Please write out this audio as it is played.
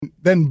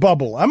than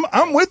bubble.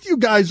 I'm with you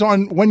guys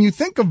on when you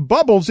think of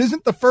bubbles,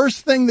 isn't the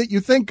first thing that you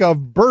think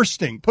of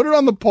bursting? Put it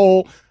on the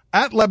poll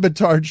at Le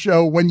Batard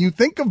Show. When you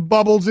think of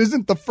bubbles,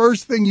 isn't the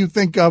first thing you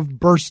think of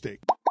bursting?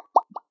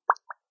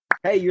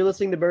 Hey, you're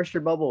listening to Burst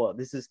Your Bubble.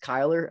 This is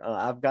Kyler.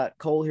 I've got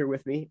Cole here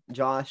with me.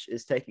 Josh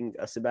is taking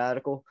a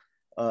sabbatical.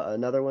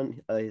 Another one.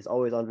 He's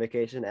always on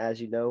vacation,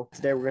 as you know.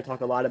 Today, we're going to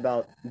talk a lot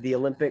about the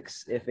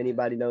Olympics. If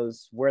anybody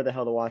knows where the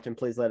hell to watch them,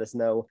 please let us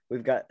know.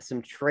 We've got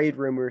some trade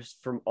rumors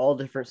from all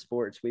different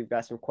sports. We've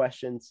got some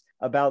questions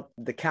about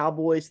the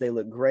Cowboys. They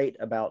look great.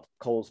 About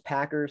Cole's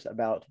Packers,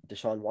 about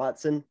Deshaun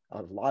Watson.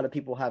 A lot of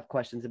people have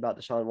questions about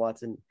Deshaun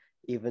Watson,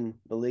 even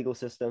the legal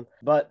system.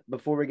 But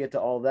before we get to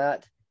all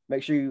that,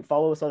 make sure you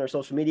follow us on our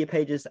social media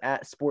pages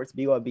at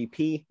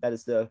SportsBYBP. That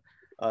is the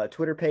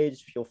Twitter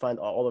page. You'll find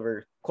all of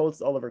our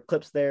quotes, all of our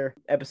clips there,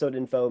 episode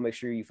info. Make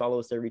sure you follow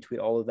us there, retweet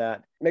all of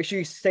that. Make sure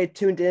you stay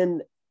tuned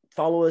in.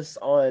 Follow us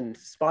on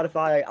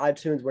Spotify,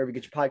 iTunes, wherever you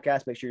get your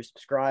podcast. Make sure you're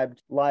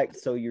subscribed, liked,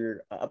 so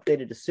you're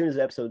updated as soon as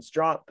the episodes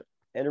drop.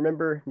 And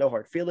remember, no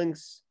hard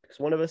feelings, because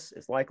one of us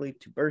is likely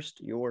to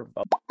burst your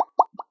bubble.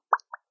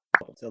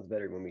 Sounds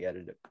better when we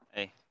edit it.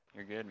 Hey,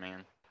 you're good,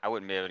 man. I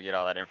wouldn't be able to get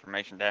all that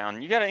information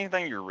down. You got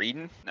anything you're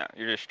reading? No,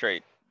 you're just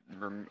straight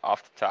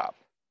off the top.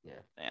 Yeah.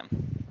 Damn.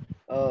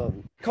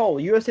 Cole,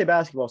 USA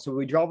basketball. So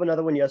we dropped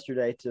another one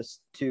yesterday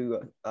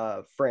to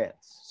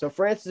France. So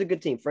France is a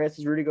good team. France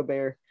is Rudy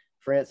Gobert.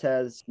 France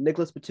has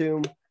Nicolas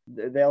Batum.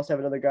 They also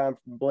have another guy. I'm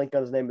blanked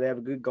on his name. But they have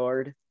a good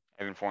guard.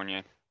 Evan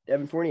Fournier.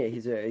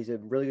 He's a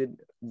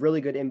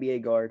really good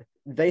NBA guard.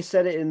 They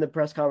said it in the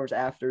press conference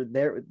after.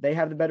 They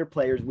have the better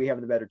players. We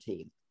have the better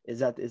team. Is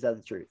that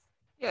the truth?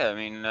 Yeah, I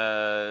mean,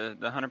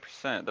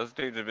 100%. Those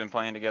dudes have been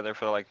playing together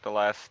for like the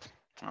last,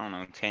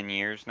 10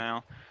 years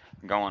now,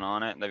 going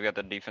on it. They've got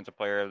the defensive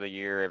player of the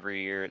year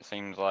every year, it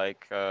seems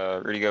like.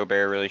 Rudy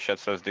Gobert really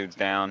shuts those dudes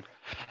down,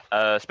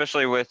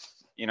 especially with,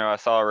 I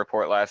saw a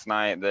report last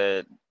night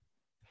that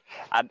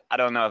I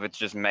don't know if it's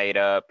just made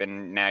up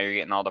and now you're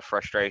getting all the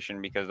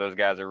frustration because those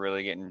guys are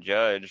really getting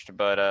judged,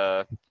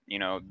 but,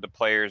 the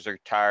players are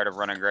tired of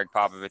running Greg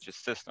Popovich's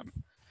system.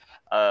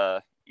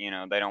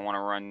 They don't want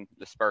to run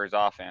the Spurs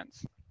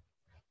offense.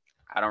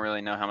 I don't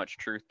really know how much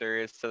truth there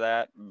is to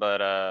that,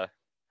 but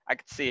I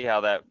could see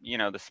how that,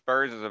 the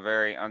Spurs is a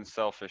very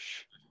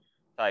unselfish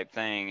type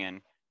thing.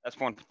 And that's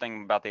one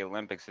thing about the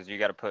Olympics is you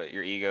got to put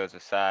your egos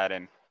aside.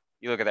 And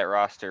you look at that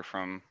roster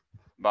from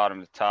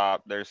bottom to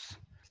top, there's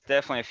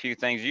definitely a few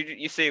things.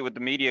 You see it with the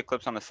media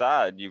clips on the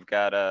side. You've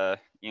got,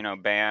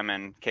 Bam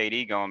and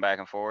KD going back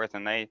and forth.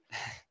 And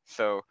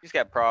so he's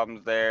got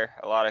problems there.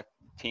 A lot of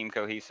team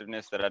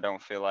cohesiveness that I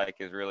don't feel like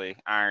is really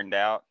ironed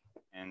out,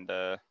 and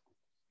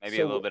maybe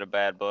a little bit of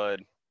bad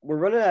blood. We're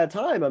running out of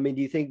time. I mean,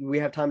 do you think we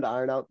have time to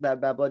iron out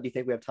that bad blood? Do you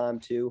think we have time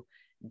to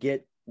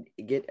get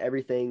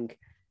everything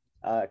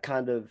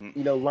kind of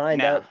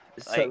lined up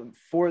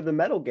for the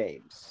medal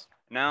games?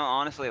 No,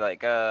 honestly,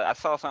 I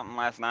saw something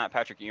last night.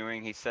 Patrick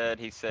Ewing, he said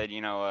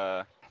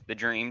the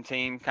dream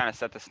team kind of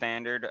set the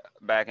standard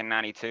back in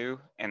 '92,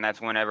 and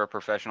that's whenever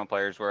professional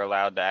players were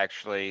allowed to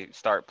actually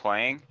start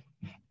playing.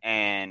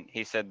 And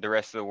he said the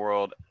rest of the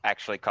world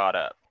actually caught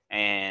up.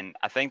 And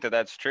I think that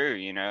that's true,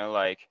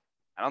 I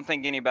don't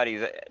think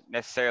anybody's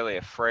necessarily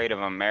afraid of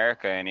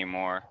America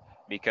anymore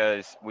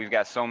because we've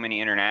got so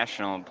many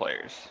international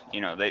players.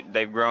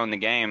 They've grown the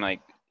game.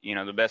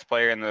 The best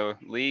player in the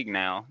league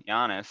now,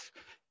 Giannis,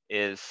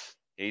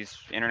 he's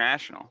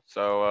international.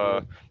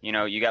 So,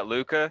 you got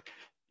Luka,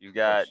 you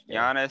got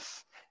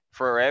Giannis.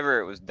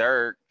 Forever it was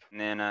Dirk. And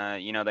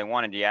then, they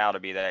wanted Yao to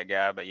be that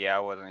guy, but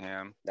Yao wasn't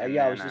him.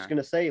 I was just going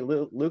to say,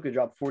 Luka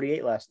dropped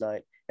 48 last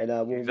night. And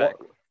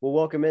we'll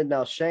welcome in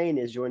now. Shane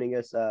is joining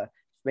us.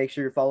 Make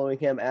sure you're following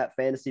him at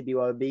Fantasy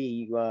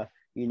BYB.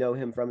 You know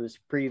him from his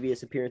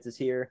previous appearances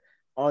here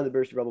on the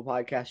Burst Your Bubble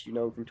podcast. You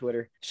know him from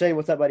Twitter. Shane,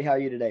 what's up, buddy? How are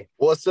you today?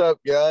 What's up,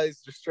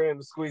 guys? Just trying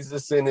to squeeze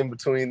this in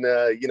between,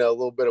 a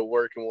little bit of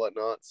work and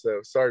whatnot. So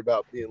sorry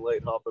about being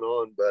late hopping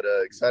on, but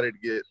excited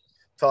to get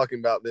talking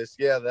about this.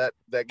 Yeah,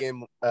 that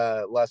game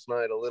last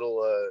night, a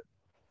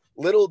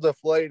little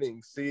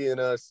deflating seeing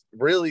us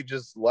really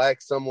just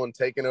lack someone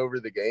taking over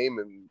the game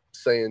and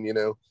saying,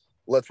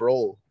 let's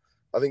roll.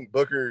 I think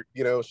Booker,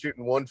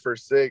 shooting 1 for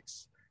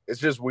 6. It's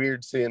just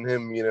weird seeing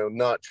him,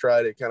 not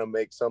try to kind of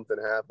make something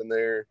happen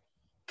there.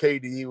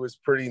 KD was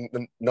pretty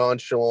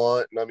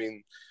nonchalant. And I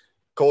mean,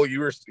 Cole, you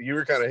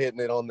were kind of hitting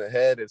it on the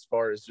head as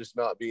far as just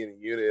not being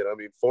a unit. I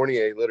mean,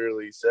 Fournier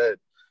literally said,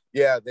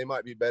 yeah, they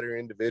might be better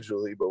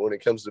individually, but when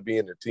it comes to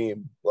being a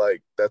team,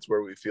 that's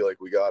where we feel like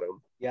we got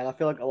them. Yeah, and I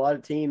feel like a lot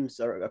of teams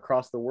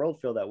across the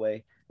world feel that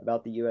way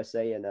about the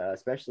USA, and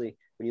especially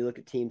when you look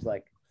at teams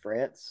like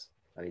France.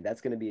 I mean,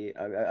 that's going to be –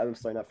 I'm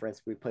sorry, not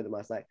France. We played them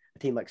last night. A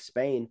team like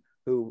Spain,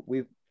 who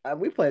we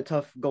play a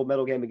tough gold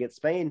medal game against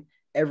Spain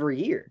every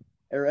year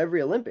or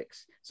every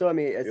Olympics. So, I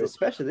mean,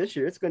 especially this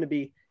year, it's going to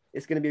be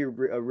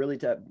a really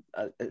tough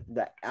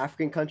the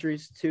African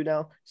countries too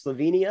now.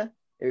 Slovenia.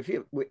 If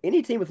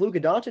any team with Luka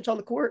Doncic on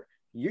the court,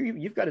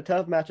 you've got a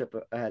tough matchup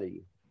ahead of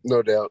you.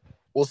 No doubt.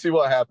 We'll see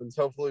what happens.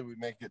 Hopefully we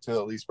make it to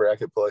at least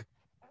bracket play.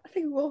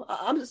 think we will.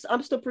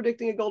 I'm still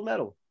predicting a gold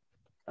medal.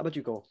 How about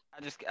you, Cole?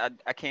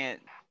 I can't.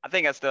 I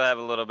think I still have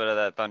a little bit of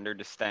that Thunder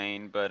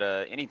disdain, but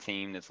any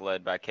team that's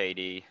led by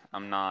KD,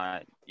 I'm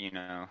not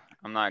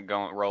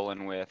going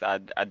rolling with. I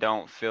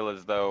don't feel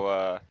as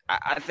though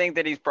I think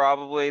that he's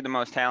probably the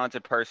most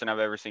talented person I've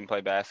ever seen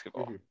play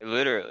basketball. Mm-hmm.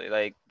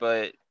 Literally,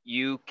 but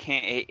you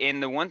can't.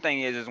 And the one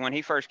thing is when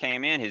he first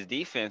came in, his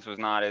defense was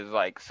not as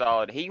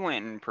solid. He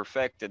went and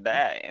perfected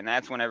that, and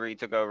that's whenever he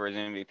took over as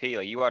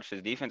MVP. You watch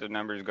his defensive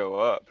numbers go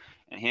up,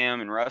 and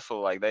him and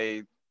Russell,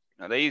 they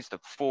used to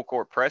full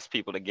court press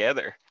people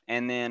together.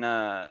 And then,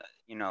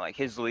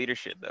 his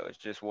leadership, though, is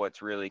just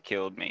what's really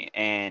killed me.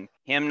 And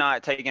him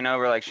not taking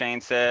over, like Shane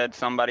said,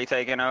 somebody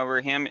taking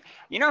over him.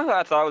 You know who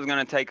I thought was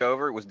going to take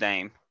over? It was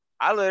Dame.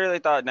 I literally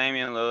thought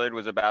Damian Lillard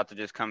was about to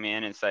just come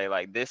in and say,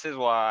 this is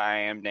why I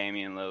am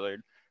Damian Lillard,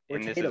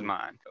 and this is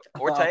mine.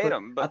 Or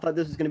Tatum. I thought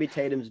this was going to be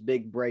Tatum's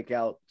big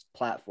breakout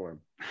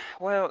platform.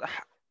 Well,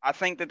 I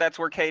think that's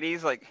where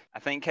KD's I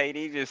think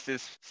KD just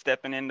is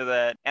stepping into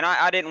that. And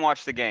I didn't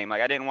watch the game.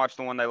 I didn't watch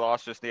the one they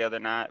lost just the other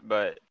night,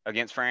 but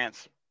against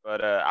France.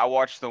 But I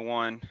watched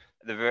the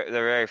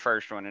very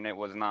first one, and it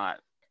was not.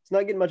 It's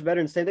not getting much better.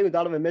 And same thing with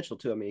Donovan Mitchell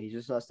too. I mean, he's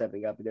just not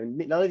stepping up.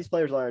 None of these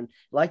players are,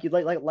 like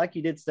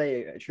you did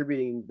say,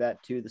 attributing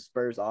that to the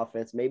Spurs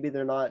offense. Maybe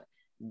they're not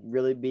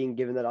really being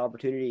given that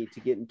opportunity to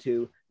get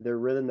into their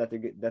rhythm that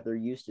they're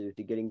used to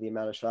getting the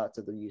amount of shots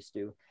that they're used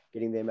to,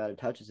 getting the amount of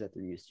touches that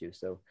they're used to.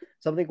 So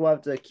something we'll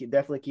have to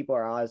definitely keep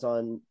our eyes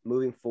on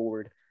moving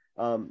forward.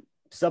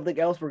 Something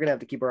else we're going to have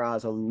to keep our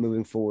eyes on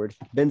moving forward,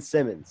 Ben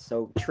Simmons.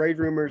 So trade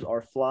rumors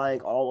are flying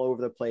all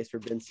over the place for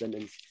Ben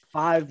Simmons.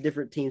 5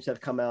 different teams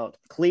have come out: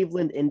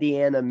 Cleveland,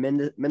 Indiana,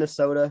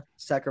 Minnesota,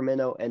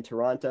 Sacramento, and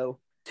Toronto.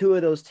 2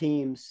 of those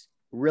teams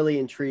really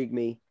intrigue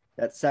me.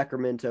 That's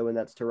Sacramento and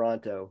that's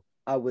Toronto.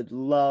 I would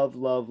love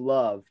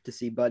to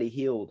see Buddy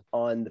Hield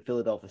on the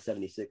Philadelphia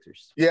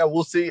 76ers. Yeah,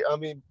 we'll see. I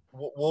mean,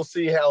 we'll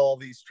see how all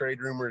these trade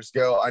rumors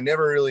go. I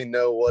never really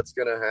know what's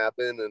going to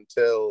happen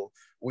until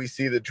we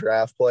see the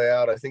draft play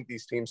out. I think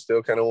these teams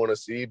still kind of want to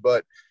see.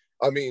 But,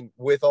 I mean,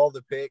 with all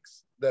the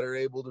picks that are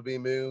able to be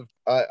moved,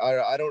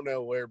 I don't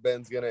know where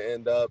Ben's going to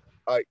end up.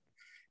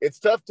 It's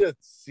tough to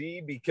see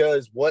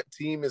because what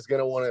team is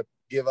going to want to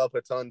give up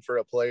a ton for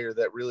a player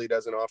that really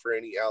doesn't offer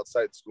any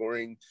outside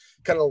scoring,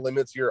 kind of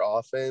limits your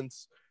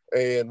offense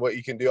and what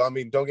you can do. I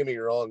mean, don't get me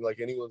wrong,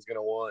 anyone's going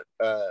to want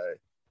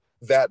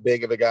that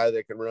big of a guy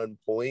that can run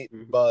point,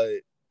 but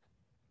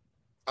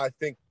I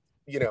think,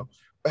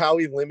 how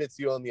he limits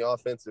you on the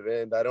offensive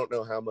end, I don't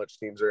know how much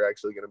teams are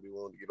actually going to be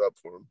willing to give up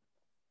for him.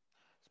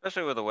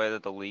 Especially with the way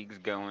that the league's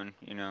going,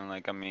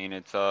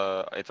 it's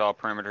all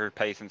perimeter,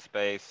 pace and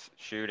space,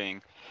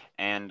 shooting.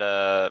 And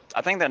I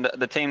think that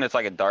the team that's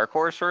a dark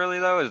horse really,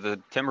 though, is the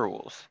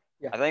Timberwolves.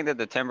 Yeah. I think that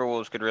the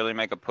Timberwolves could really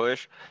make a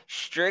push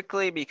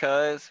strictly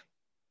because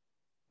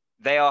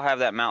they all have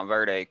that Mount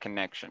Verde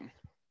connection.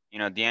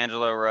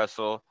 D'Angelo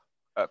Russell,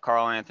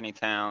 Karl Anthony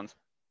Towns,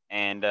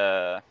 and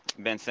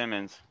Ben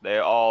Simmons, they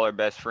all are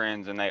best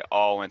friends, and they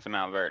all went to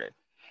Mount Verde.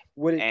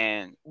 Would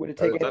it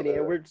take Anthony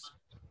Edwards?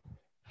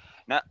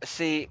 Now,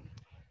 see,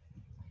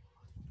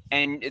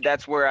 and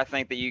that's where I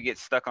think that you get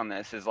stuck on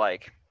this is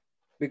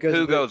because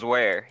who goes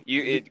where?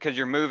 Because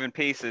you're moving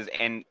pieces,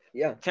 and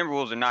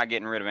Timberwolves are not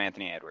getting rid of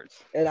Anthony Edwards.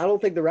 And I don't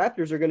think the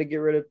Raptors are going to get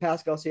rid of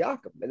Pascal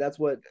Siakam, and that's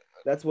what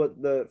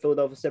the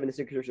Philadelphia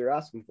 76ers are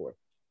asking for.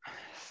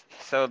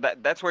 So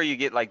that's where you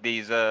get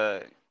these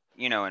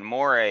and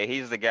Morey,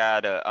 he's the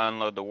guy to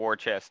unload the war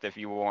chest if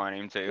you want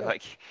him to. Yeah.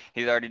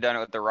 He's already done it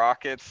with the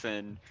Rockets,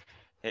 and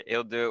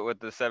he'll do it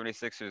with the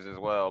 76ers as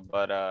well.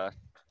 But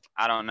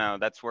I don't know.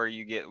 That's where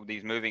you get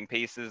these moving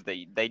pieces that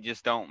they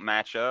just don't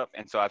match up.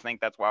 And so I think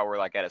that's why we're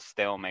at a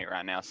stalemate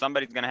right now.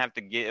 Somebody's going to have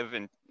to give,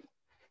 and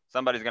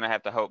somebody's going to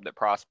have to hope that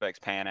prospects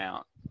pan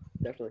out.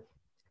 Definitely.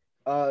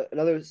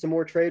 Some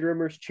more trade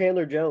rumors.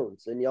 Chandler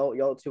Jones, and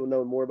y'all two will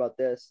know more about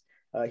this.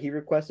 He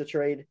requests a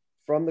trade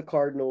from the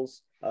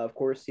Cardinals. Of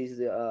course, he's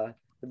the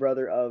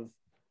brother of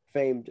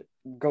famed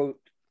GOAT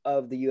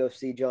of the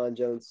UFC, John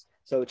Jones.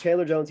 So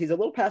Chandler Jones, he's a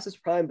little past his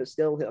prime, but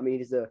still,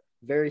 he's a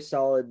very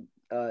solid.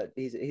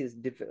 He's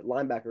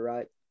linebacker,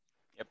 right?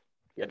 Yep.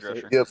 Edge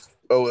rusher. Yep.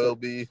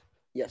 OLB.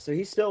 Yeah. So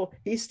he's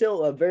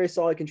still a very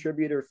solid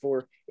contributor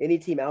for any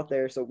team out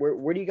there. So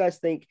where do you guys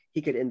think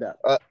he could end up?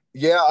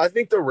 Yeah, I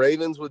think the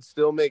Ravens would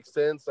still make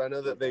sense. I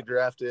know that they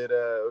drafted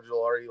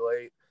Ojulari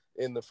late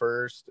in the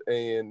first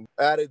and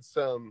added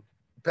some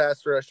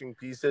pass rushing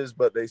pieces,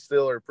 but they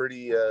still are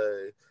pretty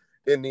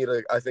in need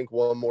of, I think,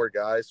 one more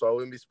guy. So I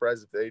wouldn't be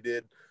surprised if they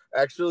did.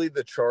 Actually,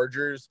 the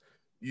Chargers,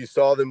 you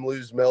saw them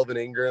lose Melvin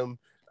Ingram.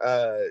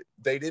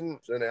 They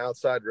didn't an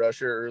outside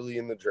rusher early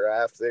in the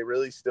draft. They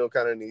really still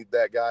kind of need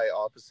that guy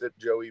opposite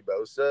Joey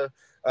Bosa.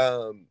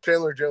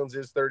 Chandler Jones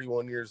is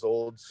 31 years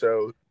old,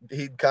 so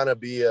he'd kind of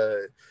be a,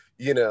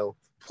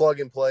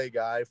 plug and play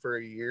guy for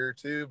a year or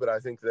two. But I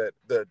think that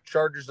the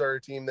Chargers are a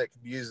team that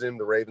could use him.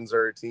 The Ravens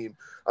are a team.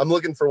 I'm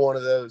looking for one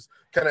of those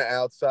kind of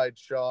outside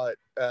shot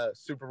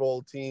Super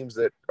Bowl teams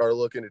that are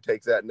looking to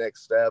take that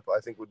next step.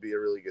 I think would be a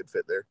really good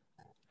fit there.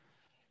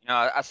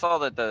 I saw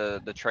that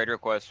the trade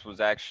request was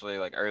actually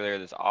like earlier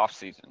this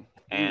offseason,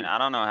 and I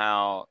don't know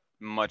how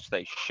much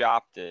they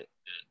shopped it,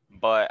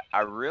 but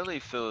I really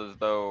feel as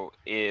though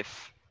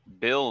if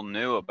Bill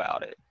knew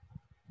about it,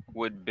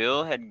 would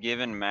Bill had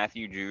given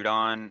Matthew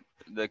Judon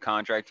the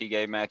contract he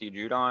gave Matthew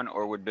Judon,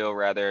 or would Bill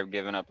rather have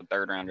given up a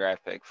third round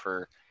draft pick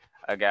for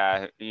a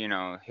guy,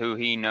 who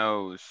he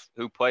knows,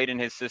 who played in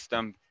his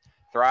system,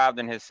 thrived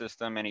in his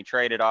system, and he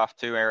traded off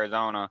to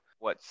Arizona,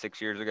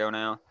 6 years ago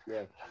now?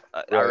 Yeah.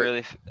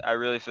 Right. I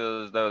really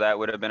feel as though that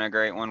would have been a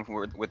great one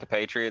with the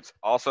Patriots.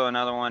 Also,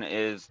 another one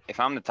is if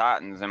I'm the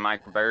Titans and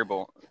Mike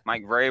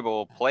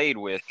Vrabel played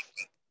with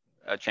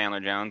Chandler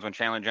Jones when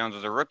Chandler Jones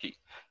was a rookie,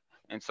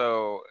 and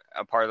so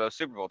a part of those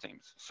Super Bowl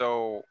teams.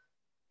 So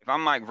if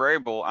I'm Mike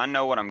Vrabel, I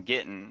know what I'm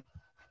getting.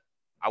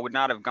 I would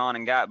not have gone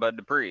and got Bud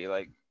Dupree.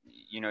 Like,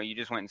 you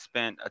just went and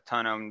spent a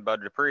ton on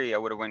Bud Dupree. I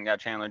would have went and got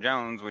Chandler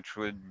Jones, which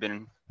would have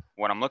been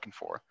what I'm looking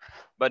for.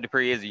 Bud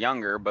Dupree is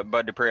younger, but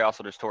Bud Dupree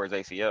also just tore his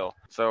ACL.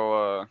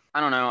 So I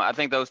don't know. I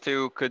think those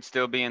two could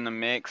still be in the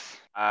mix.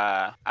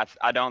 I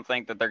don't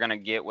think that they're going to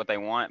get what they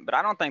want, but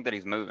I don't think that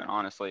he's moving,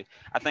 honestly.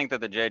 I think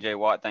that the J.J.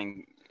 Watt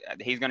thing,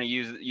 he's going to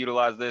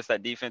utilize this.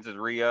 That defense is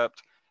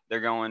re-upped. He's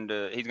going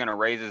to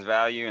raise his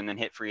value and then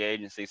hit free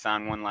agency,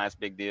 sign one last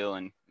big deal,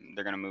 and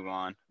they're going to move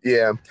on.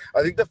 Yeah,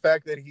 I think the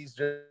fact that he's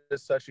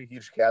just such a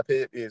huge cap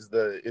hit is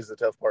the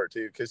tough part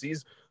too, because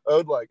he's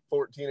owed like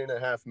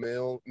 $14.5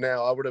 million.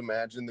 Now I would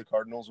imagine the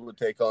Cardinals would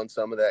take on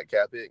some of that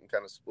cap hit and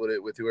kind of split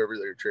it with whoever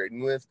they're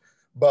trading with,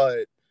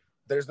 but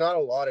there's not a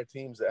lot of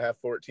teams that have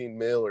 14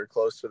 mil or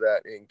close to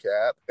that in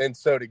cap, and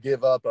so to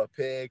give up a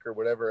pick or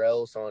whatever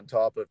else on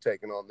top of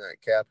taking on that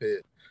cap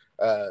hit,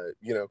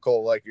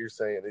 Cole, like you're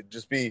saying,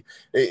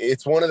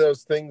 it's one of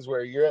those things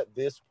where you're at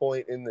this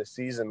point in the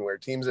season where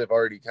teams have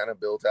already kind of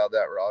built out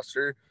that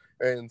roster.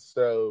 And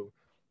so,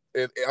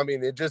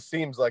 it just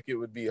seems like it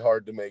would be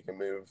hard to make a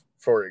move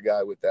for a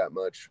guy with that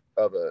much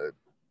of a,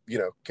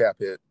 cap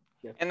hit.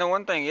 Yeah. And the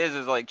one thing is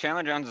like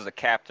Chandler Jones is a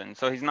captain,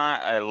 so he's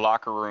not a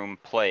locker room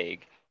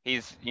plague.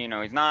 He's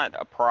not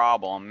a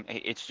problem.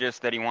 It's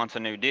just that he wants a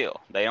new deal.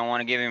 They don't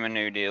want to give him a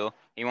new deal.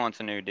 He wants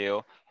a new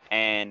deal.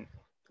 And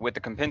with the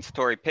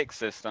compensatory pick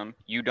system,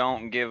 you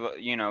don't give,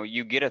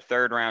 you get a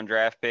third round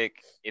draft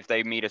pick if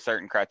they meet a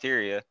certain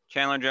criteria.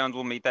 Chandler Jones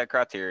will meet that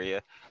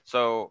criteria.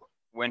 So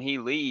when he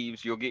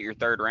leaves, you'll get your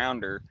third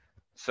rounder.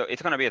 So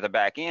it's going to be at the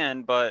back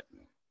end, but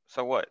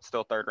so what?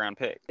 Still third round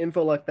pick.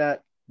 Info like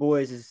that,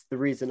 boys, is the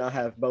reason I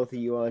have both of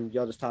you on.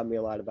 Y'all just taught me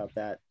a lot about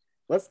that.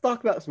 Let's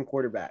talk about some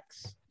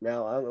quarterbacks.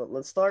 Now,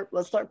 let's start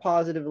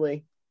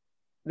positively.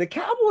 The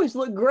Cowboys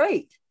look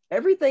great.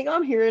 Everything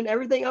I'm hearing,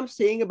 everything I'm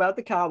seeing about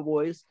the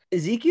Cowboys,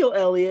 Ezekiel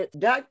Elliott,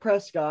 Dak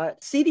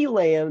Prescott, CeeDee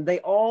Lamb, they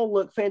all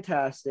look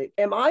fantastic.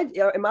 Am I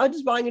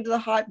just buying into the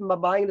hype? Am I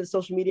buying into the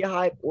social media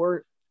hype?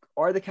 Or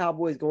are the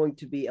Cowboys going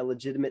to be a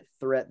legitimate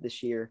threat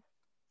this year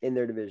in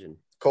their division?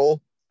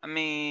 Cole? I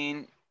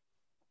mean,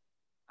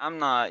 I'm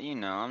not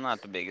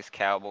the biggest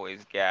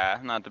Cowboys guy.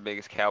 I'm not the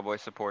biggest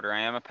Cowboys supporter.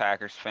 I am a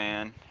Packers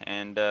fan.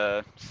 And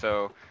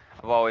so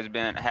I've always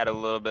had a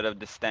little bit of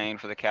disdain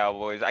for the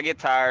Cowboys. I get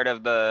tired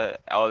of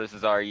this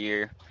is our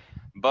year.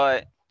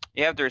 But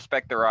you have to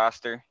respect the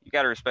roster. You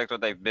got to respect what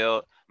they've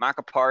built.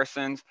 Micah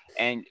Parsons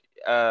and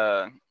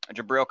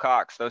Jabril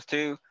Cox, those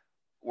two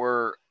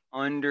were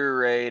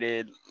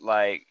underrated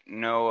like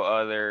no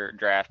other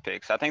draft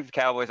picks. I think the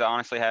Cowboys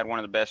honestly had one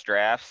of the best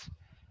drafts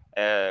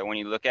when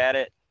you look at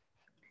it.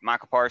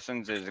 Micah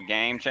Parsons is a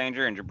game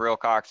changer, and Jabril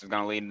Cox is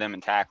going to lead them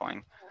in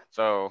tackling.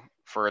 So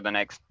for the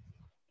next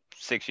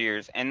 6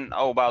 years. And,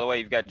 by the way,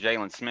 you've got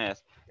Jalen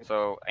Smith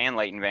and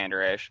Leighton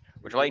Vander Esch,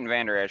 which Leighton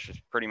Vander Esch is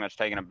pretty much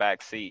taking a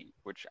back seat,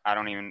 which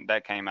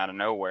that came out of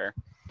nowhere.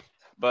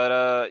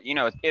 But,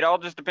 it all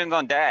just depends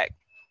on Dak.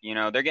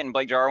 They're getting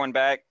Blake Jarwin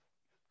back,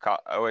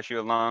 OSU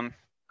alum,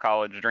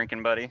 college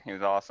drinking buddy. He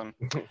was awesome.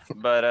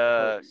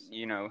 But,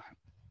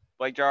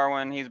 Blake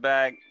Jarwin, he's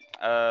back.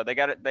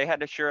 They had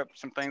to shore up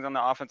some things on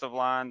the offensive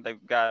line.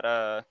 They've got,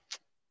 I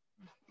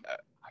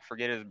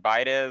forget his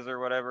Baidez or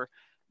whatever.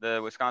 The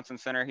Wisconsin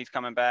center, he's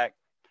coming back.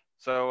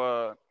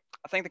 So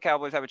I think the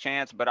Cowboys have a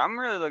chance, but I'm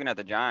really looking at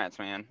the Giants,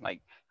 man.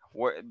 Like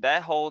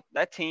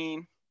that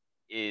team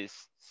is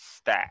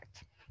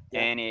stacked.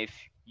 Yeah. And if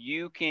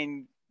you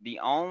can, the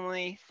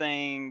only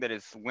thing that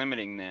is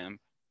limiting them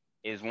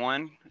is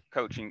one,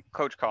 coach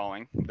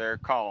calling, their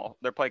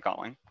play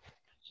calling,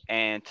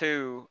 and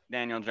two,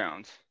 Daniel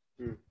Jones.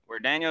 Where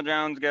Daniel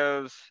Jones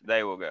goes,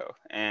 they will go.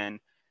 And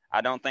I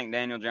don't think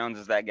Daniel Jones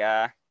is that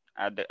guy.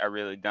 I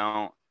really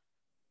don't.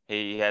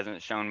 He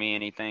hasn't shown me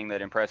anything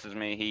that impresses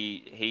me.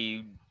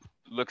 He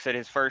looks at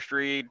his first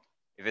read.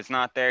 If it's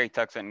not there, he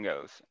tucks it and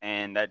goes.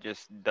 And that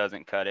just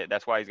doesn't cut it.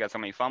 That's why he's got so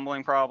many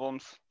fumbling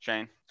problems.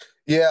 Shane?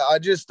 Yeah,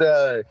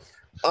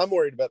 I'm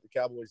worried about the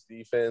Cowboys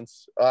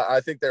defense.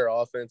 I think their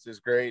offense is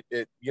great.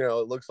 It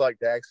looks like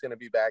Dak's going to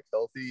be back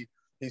healthy.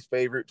 He's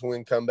favorite to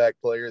win comeback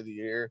player of the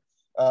year.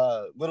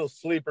 Little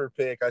sleeper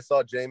pick. I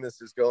saw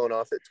Jameis is going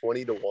off at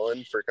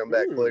 20-1 for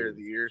comeback player of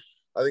the year.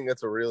 I think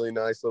that's a really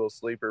nice little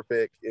sleeper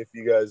pick if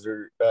you guys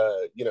are,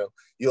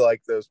 you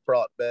like those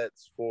prop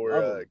bets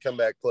for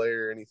comeback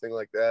player or anything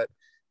like that.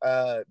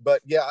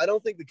 But yeah, I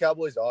don't think the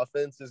Cowboys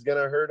offense is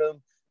going to hurt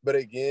them. But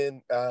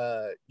again,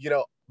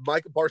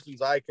 Micah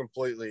Parsons, I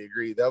completely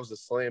agree. That was a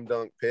slam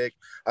dunk pick.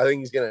 I think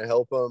he's going to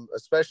help them,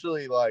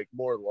 especially like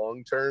more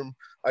long term.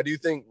 I do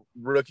think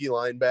rookie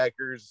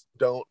linebackers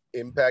don't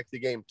impact the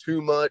game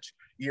too much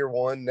year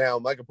one. Now,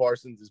 Micah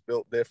Parsons is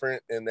built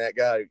different, and that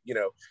guy,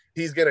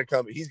 he's going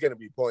to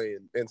be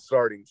playing and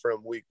starting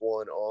from week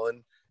one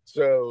on.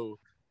 So,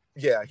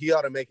 yeah, he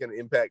ought to make an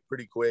impact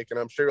pretty quick, and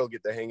I'm sure he'll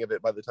get the hang of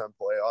it by the time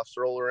playoffs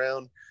roll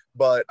around.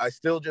 But I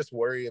still just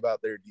worry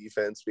about their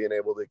defense being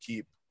able to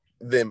keep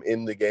them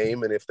in the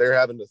game, and if they're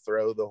having to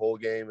throw the whole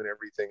game and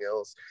everything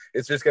else,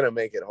 it's just going to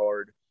make it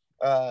hard.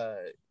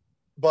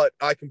 But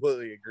I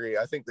completely agree.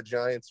 I think the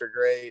Giants are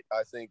great.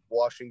 I think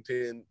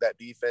Washington, that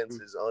defense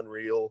is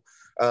unreal.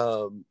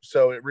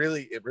 So it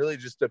really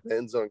just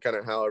depends on kind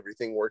of how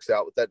everything works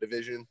out with that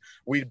division.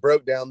 We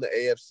broke down the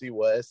AFC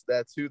West.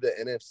 That's who the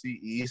NFC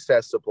East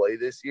has to play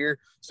this year.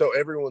 So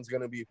everyone's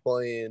going to be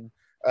playing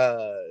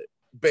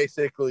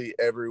basically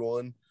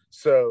everyone.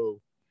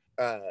 So,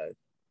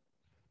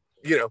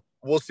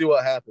 we'll see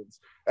what happens.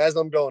 As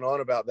I'm going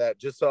on about that,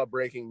 just saw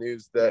breaking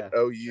news that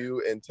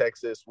OU and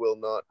Texas will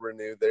not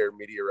renew their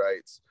media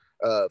rights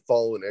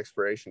following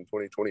expiration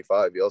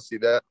 2025. Y'all see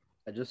that?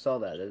 I just saw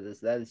that.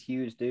 That is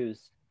huge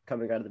news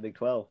coming out of the Big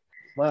 12.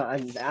 Well,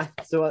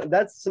 so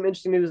that's some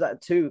interesting news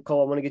too,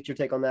 Cole. I want to get your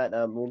take on that.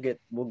 We'll get.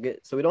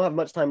 So we don't have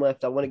much time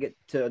left. I want to get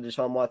to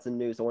Deshaun Watson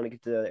news. I want to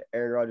get to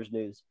Aaron Rodgers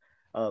news.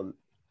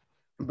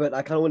 But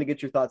I kind of want to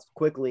get your thoughts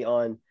quickly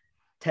on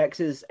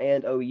Texas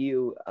and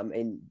OU,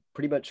 and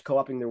pretty much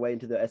co-opting their way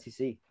into the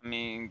SEC. I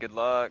mean, good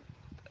luck.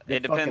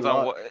 It depends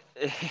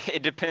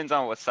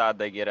on what side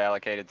they get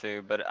allocated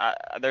to, but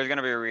there's going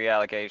to be a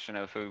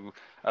reallocation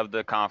of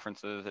the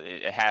conferences.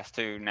 It has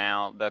to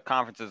now. The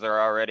conferences are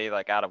already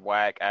like out of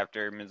whack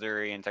after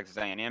Missouri and Texas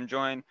A&M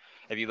join.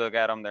 If you look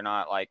at them, they're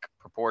not like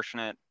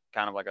proportionate,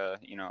 kind of like a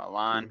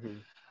line. Mm-hmm.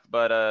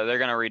 But they're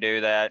going to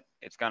redo that.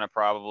 It's going to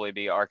probably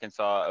be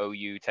Arkansas,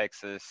 OU,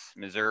 Texas,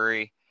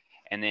 Missouri,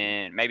 and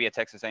then maybe a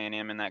Texas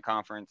A&M in that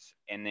conference,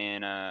 and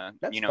then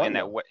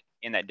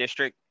in that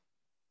district,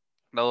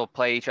 they'll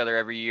play each other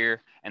every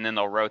year, and then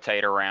they'll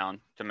rotate around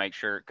to make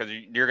sure, because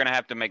you're going to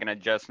have to make an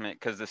adjustment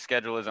because the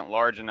schedule isn't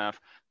large enough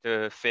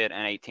to fit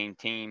an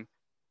 18-team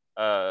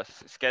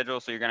schedule,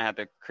 so you're going to have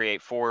to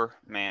create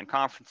 4-man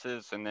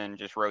conferences and then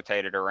just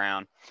rotate it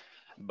around.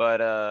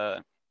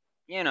 But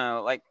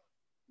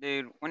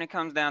dude, when it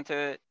comes down to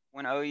it,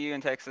 when OU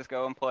and Texas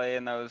go and play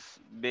in those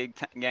big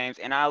games,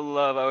 and I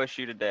love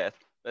OSU to death,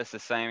 that's the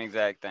same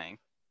exact thing.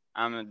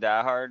 I'm a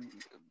diehard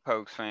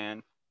Pokes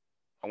fan.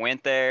 I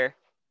went there.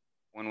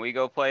 When we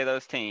go play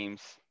those teams,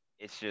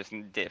 it's just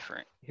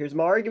different. Here's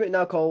my argument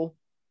now, Cole.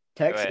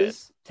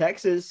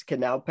 Texas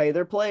can now pay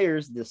their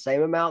players the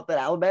same amount that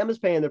Alabama's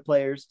paying their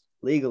players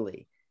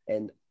legally.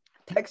 And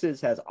Texas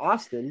has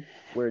Austin,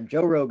 where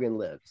Joe Rogan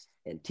lives.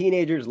 And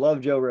teenagers love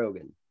Joe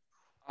Rogan.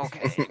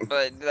 Okay,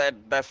 but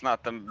that's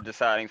not the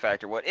deciding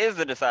factor. What is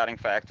the deciding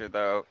factor,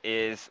 though,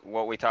 is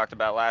what we talked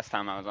about last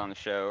time I was on the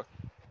show,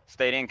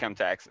 state income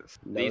taxes.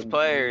 These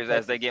players,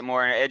 as they get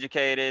more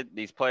educated,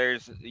 these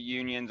players'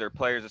 unions or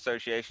players'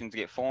 associations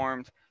get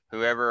formed.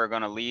 Whoever are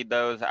going to lead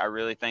those, I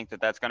really think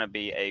that's going to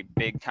be a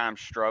big-time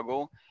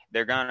struggle.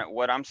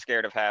 What I'm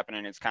scared of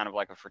happening is kind of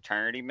like a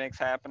fraternity mix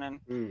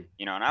happening.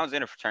 And I was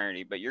in a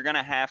fraternity, but you're going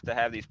to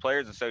have these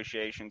players'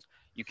 associations.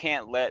 You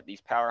can't let these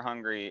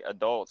power-hungry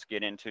adults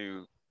get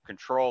into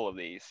control of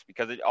these,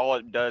 because all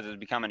it does is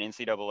become an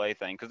NCAA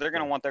thing, because they're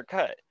going to want their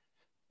cut.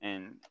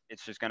 And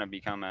it's just going to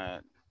become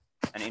an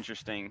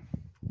interesting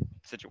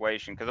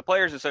situation, because the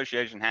Players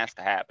Association has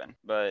to happen,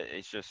 but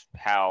it's just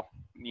how,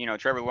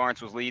 Trevor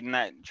Lawrence was leading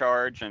that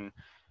charge, and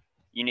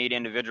you need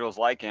individuals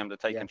like him to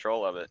take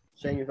control of it.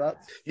 Shane, your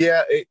thoughts?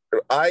 Yeah,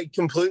 I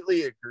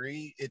completely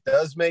agree. It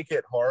does make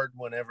it hard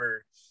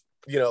whenever,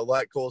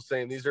 like Cole's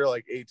saying, these are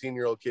like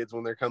 18-year-old kids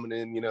when they're coming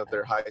in,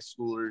 they're high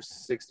schoolers,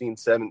 16,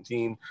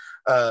 17.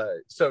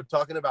 So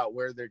talking about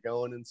where they're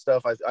going and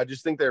stuff, I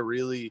just think they're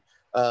really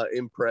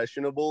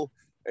impressionable.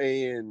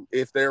 And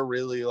if they're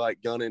really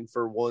like gunning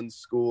for one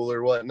school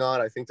or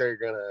whatnot, I think they're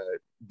going to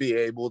be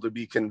able to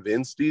be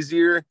convinced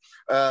easier.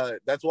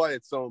 That's why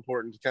it's so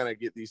important to kind of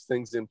get these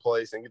things in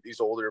place and get these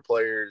older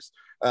players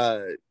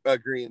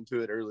agreeing to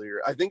it earlier.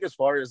 I think as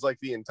far as like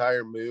the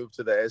entire move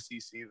to the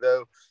SEC,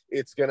 though,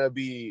 it's going to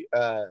be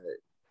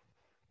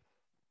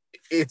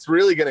it's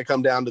really going to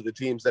come down to the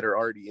teams that are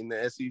already in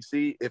the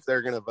SEC if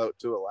they're going to vote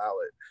to allow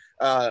it.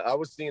 I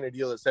was seeing a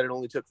deal that said it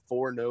only took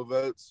 4 no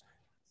votes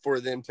for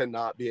them to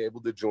not be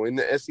able to join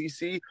the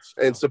SEC.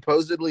 And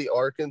supposedly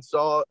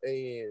Arkansas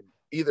and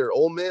either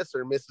Ole Miss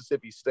or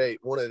Mississippi State,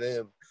 one of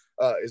them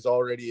is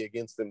already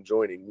against them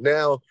joining.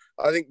 Now,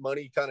 I think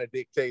money kind of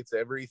dictates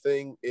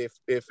everything. If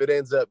it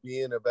ends up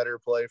being a better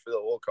play for the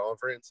whole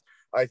conference,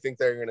 I think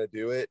they're going to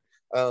do it.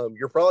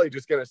 You're probably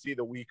just going to see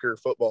the weaker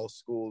football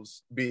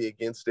schools be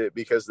against it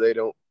because they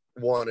don't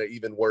want an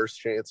even worse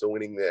chance of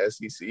winning the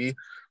SEC.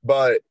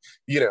 But,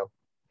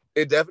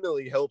 it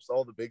definitely helps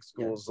all the big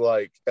schools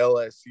like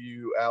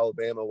LSU,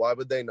 Alabama. Why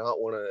would they not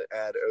want to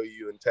add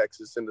OU and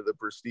Texas into the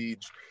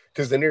prestige?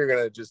 Because then you're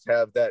going to just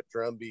have that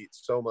drumbeat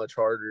so much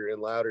harder and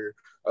louder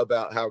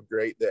about how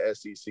great the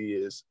SEC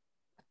is.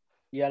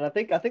 Yeah, and I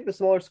think the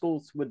smaller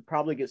schools would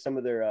probably get some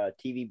of their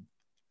TV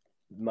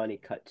money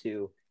cut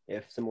too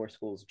if some more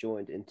schools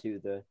joined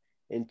into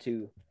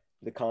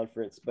the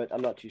conference. But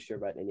I'm not too sure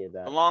about any of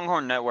that. The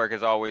Longhorn Network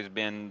has always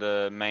been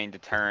the main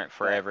deterrent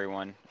for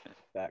everyone.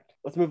 Fact.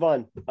 Let's move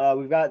on.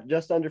 We've got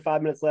just under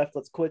 5 minutes left.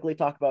 Let's quickly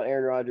talk about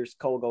Aaron Rodgers.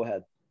 Cole, go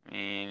ahead. I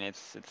mean,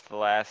 it's the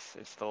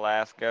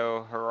last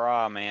go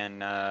hurrah,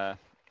 man. I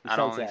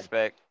don't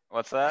expect.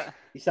 What's that?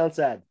 You sound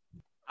sad.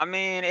 I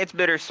mean, it's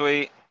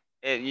bittersweet.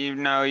 You've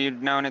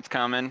known it's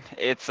coming.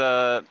 It's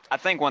I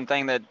think one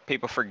thing that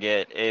people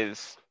forget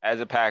is,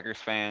 as a Packers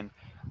fan,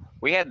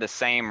 we had the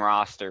same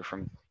roster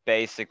from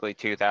basically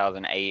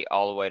 2008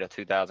 all the way to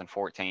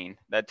 2014.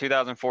 That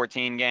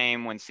 2014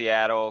 game when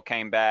Seattle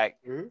came back.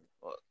 Mm-hmm.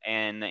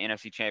 And the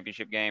NFC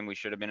Championship game, we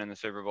should have been in the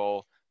Super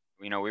Bowl.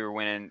 We were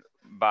winning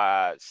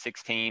by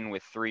 16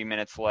 with 3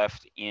 minutes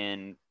left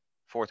in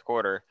fourth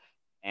quarter,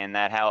 and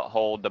that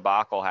whole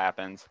debacle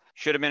happens.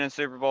 Should have been in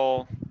Super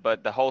Bowl,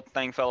 but the whole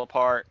thing fell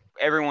apart.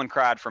 Everyone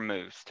cried for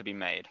moves to be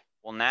made.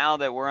 Well, now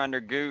that we're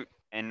under Goot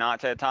and not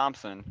Ted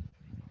Thompson,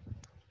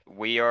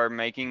 we are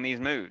making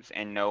these moves,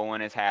 and no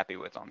one is happy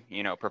with them.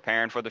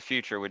 Preparing for the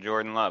future with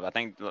Jordan Love. I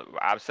think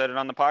I've said it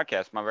on the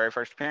podcast, my very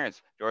first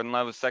appearance. Jordan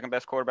Love was the second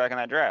best quarterback in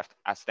that draft.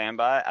 I stand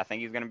by it. I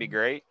think he's going to be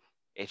great.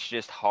 It's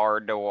just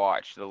hard to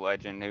watch the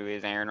legend who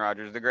is Aaron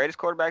Rodgers, the greatest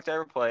quarterback to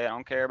ever play. I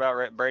don't care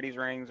about Brady's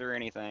rings or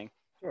anything.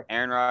 Sure.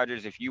 Aaron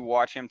Rodgers, if you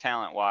watch him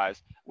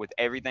talent-wise, with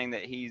everything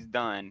that he's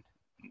done,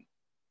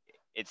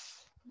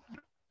 it's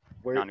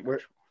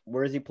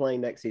where is he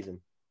playing next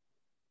season?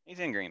 He's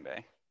in Green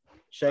Bay.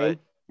 Shane?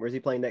 Where's he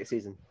playing next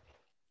season?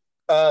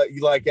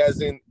 You like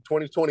as in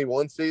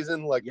 2021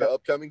 season, like the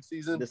upcoming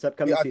season? This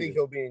upcoming season. I think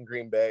he'll be in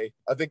Green Bay.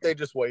 I think they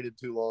just waited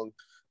too long.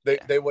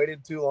 They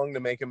waited too long to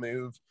make a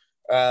move.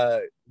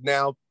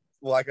 Now,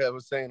 like I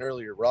was saying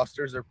earlier,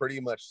 rosters are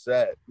pretty much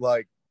set.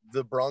 Like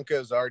the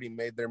Broncos already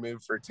made their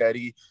move for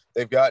Teddy.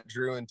 They've got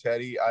Drew and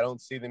Teddy. I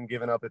don't see them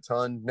giving up a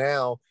ton.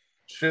 Now,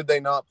 should they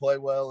not play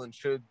well and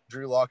should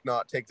Drew Lock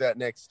not take that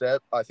next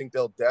step, I think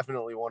they'll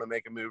definitely want to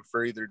make a move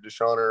for either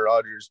Deshaun or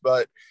Rodgers.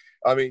 But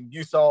I mean,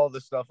 you saw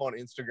the stuff on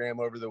Instagram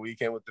over the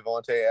weekend with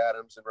Devontae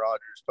Adams and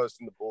Rodgers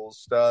posting the Bulls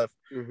stuff.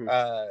 Mm-hmm.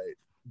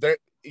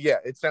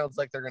 It sounds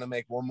like they're going to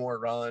make one more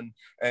run,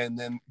 and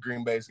then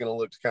Green Bay is going to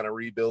look to kind of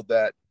rebuild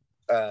that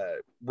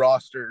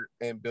roster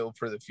and build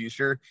for the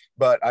future.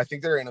 But I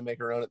think they're going to make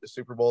a run at the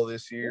Super Bowl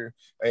this year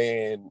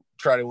and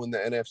try to win the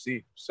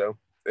NFC. So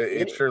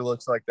it sure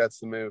looks like that's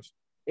the move.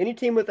 Any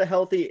team with a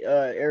healthy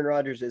Aaron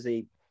Rodgers is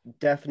a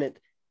definite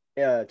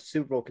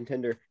Super Bowl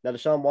contender. Now,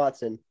 Deshaun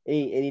Watson,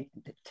 any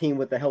team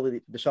with a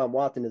healthy Deshaun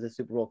Watson is a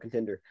Super Bowl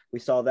contender. We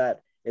saw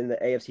that in the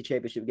AFC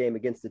Championship game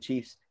against the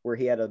Chiefs, where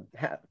he had a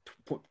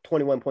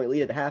 21-point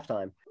lead at the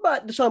halftime.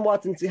 But Deshaun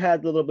Watson's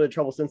had a little bit of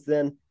trouble since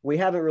then. We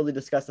haven't really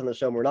discussed on the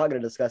show, and we're not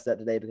going to discuss that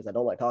today because I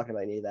don't like talking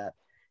about any of that.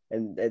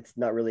 And it's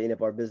not really any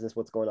of our business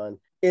what's going on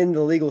in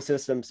the legal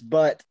systems.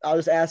 But I'll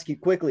just ask you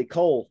quickly,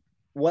 Cole,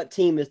 what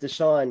team is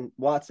Deshaun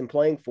Watson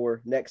playing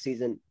for next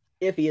season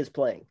if he is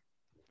playing?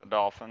 The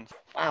Dolphins.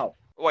 Wow.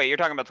 Wait, you're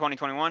talking about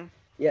 2021?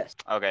 Yes.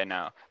 Okay,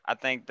 no. I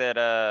think that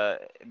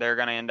they're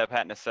going to end up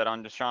having to sit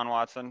on Deshaun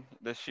Watson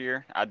this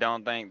year. I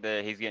don't think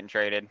that he's getting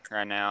traded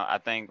right now. I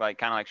think, kind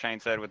of like Shane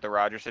said with the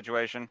Rodgers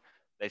situation,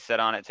 they sit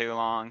on it too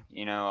long.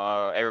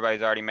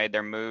 Everybody's already made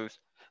their moves.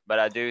 But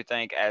I do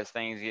think as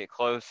things get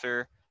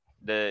closer,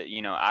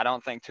 I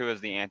don't think Tua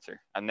is the answer.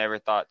 I never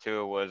thought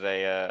Tua was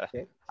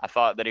I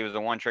thought that he was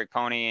a one-trick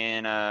pony,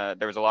 and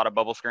there was a lot of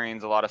bubble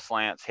screens, a lot of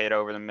slants hit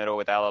over the middle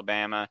with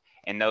Alabama,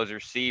 and those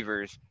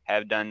receivers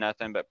have done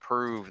nothing but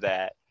prove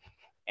that.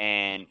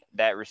 And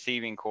that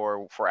receiving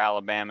core for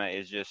Alabama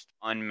is just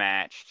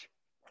unmatched.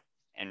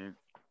 And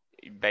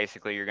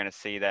basically you're going to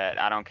see that.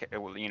 I don't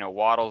care,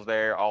 Waddle's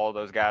there, all of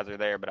those guys are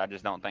there, but I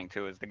just don't think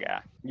Tua is the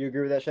guy. You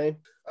agree with that, Shane?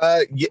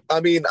 Yeah,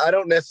 I mean, I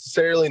don't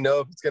necessarily know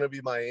if it's going to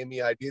be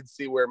Miami. I did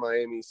see where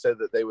Miami said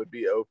that they would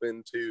be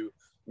open to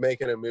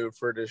making a move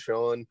for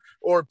Deshaun,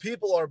 or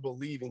people are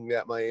believing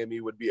that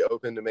Miami would be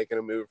open to making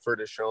a move for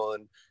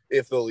Deshaun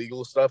if the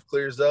legal stuff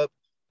clears up.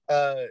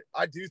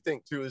 I do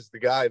think Tua is the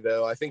guy,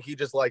 though. I think he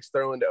just likes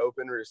throwing to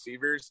open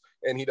receivers,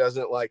 and he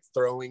doesn't like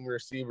throwing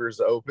receivers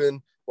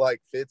open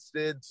like Fitz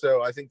did.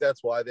 So I think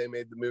that's why they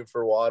made the move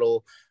for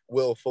Waddle,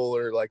 Will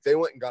Fuller. Like, they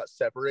went and got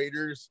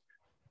separators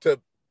to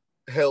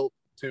help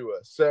Tua.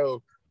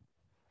 So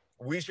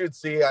we should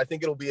see. I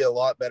think it'll be a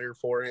lot better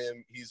for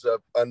him. He's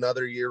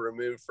another year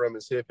removed from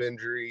his hip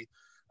injury,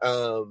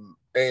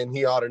 and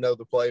he ought to know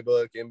the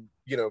playbook and,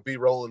 be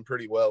rolling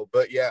pretty well.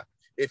 But, yeah,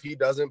 if he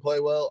doesn't play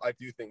well, I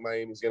do think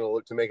Miami's going to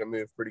look to make a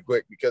move pretty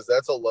quick because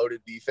that's a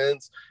loaded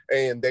defense,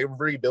 and they've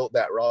rebuilt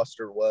that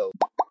roster well.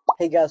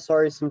 Hey, guys,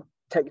 sorry, some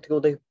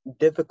technical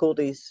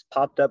difficulties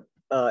popped up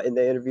in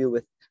the interview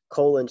with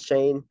Cole and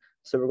Shane.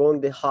 So we're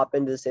going to hop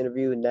into this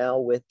interview now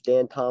with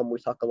Dan Tom. We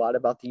talk a lot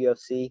about the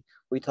UFC.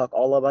 We talk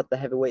all about the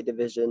heavyweight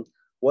division.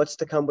 What's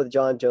to come with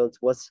Jon Jones?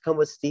 What's to come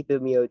with Stipe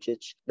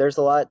Miocic? There's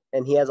a lot,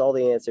 and he has all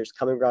the answers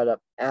coming right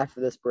up after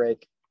this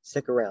break.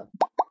 Stick around.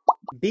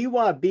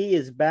 BYB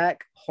is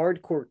back.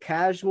 Hardcore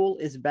Casual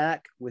is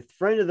back with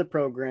friend of the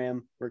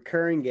program,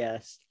 recurring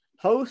guest,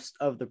 host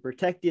of the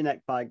Protect Your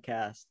Neck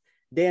podcast,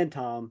 Dan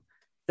Tom.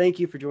 Thank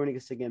you for joining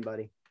us again,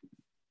 buddy.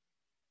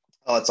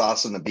 Oh, it's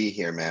awesome to be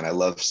here, man. I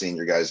love seeing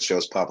your guys'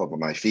 shows pop up on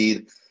my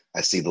feed.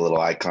 I see the little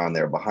icon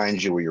there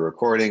behind you where you're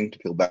recording to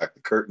peel back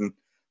the curtain.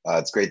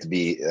 It's great to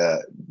be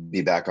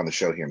back on the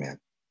show here, man.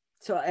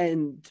 So,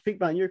 and speak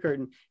behind your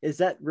curtain, is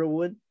that real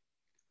wood?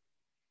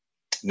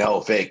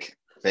 No, fake.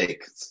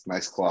 It's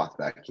nice cloth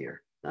back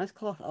here. Nice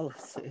cloth. Oh,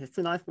 it's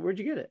a nice. Where'd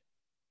you get it?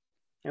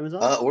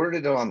 Amazon? Ordered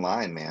it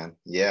online, man.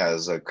 Yeah, it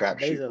was a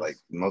crapshoot. Like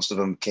most of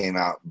them came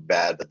out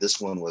bad, but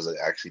this one was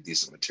actually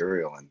decent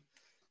material, and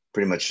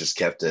pretty much just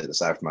kept it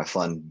aside from my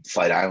fun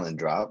Fight Island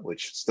drop,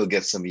 which still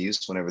gets some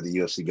use whenever the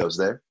UFC goes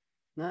there.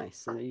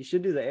 Nice. You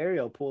should do the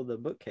aerial pull the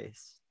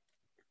bookcase.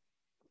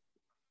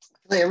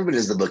 Everybody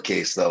does the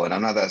bookcase though, and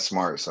I'm not that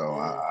smart, so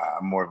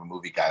I'm more of a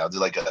movie guy. I'll do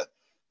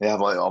they have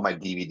like all my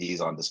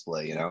DVDs on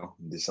display,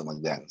 do something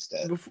like that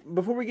instead.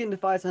 Before we get into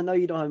fights, I know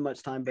you don't have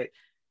much time, but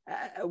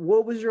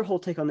what was your whole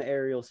take on the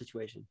aerial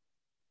situation?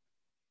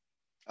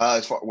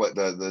 As far what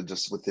the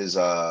just with his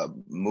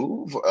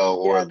move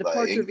or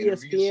departure of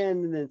ESPN,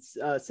 and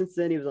then since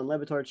then he was on Le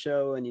Batard's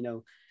show,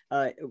 and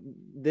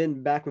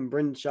then back when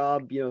Brendan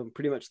Schaub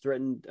pretty much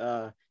threatened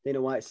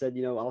Dana White, said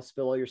I'll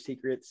spill all your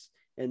secrets,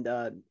 and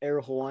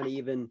Ariel Helwani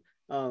even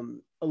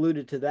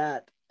alluded to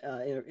that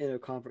in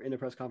a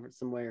press conference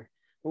somewhere.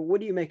 Well,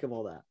 what do you make of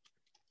all that?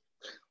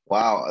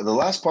 Wow, the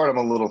last part I'm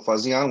a little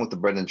fuzzy on with the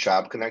Brendan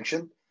Schaub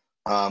connection,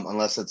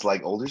 unless it's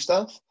like older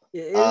stuff.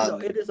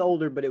 It is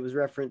older, but it was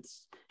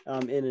referenced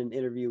in an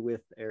interview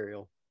with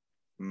Ariel.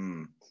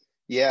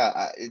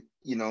 Yeah,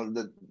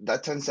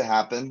 that tends to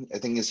happen. I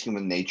think it's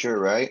human nature,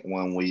 right?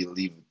 When we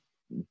leave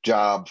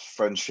job,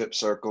 friendship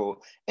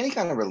circle, any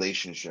kind of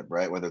relationship,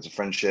 right? Whether it's a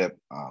friendship,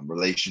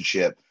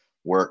 relationship,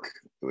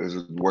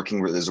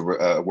 working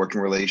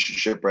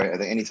relationship, right? I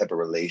think any type of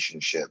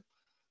relationship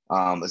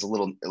is a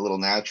little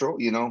natural,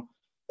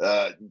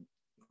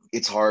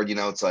 it's hard,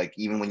 it's like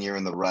even when you're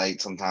in the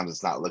right, sometimes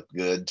it's not look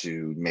good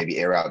to maybe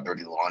air out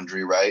dirty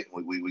laundry, right?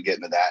 We get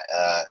into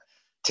that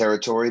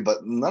territory,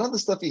 but none of the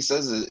stuff he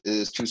says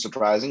is too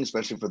surprising,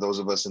 especially for those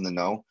of us in the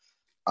know.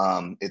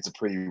 It's a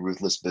pretty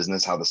ruthless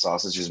business how the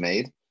sausage is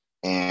made,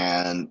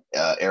 and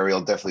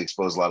Ariel definitely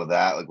exposed a lot of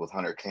that, like with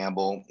Hunter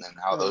Campbell and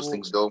how those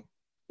things go.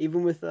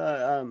 Even with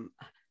I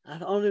don't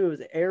know if it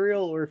was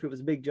Ariel or if it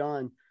was Big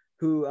John,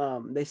 who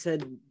they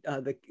said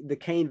the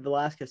Cain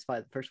Velasquez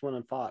fight, the first one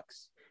on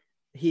Fox,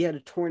 he had a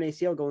torn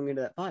ACL going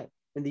into that fight,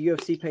 and the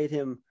UFC paid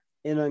him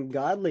an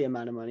ungodly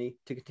amount of money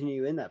to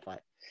continue in that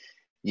fight.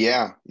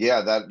 Yeah,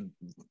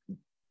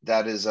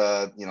 that is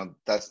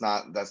that's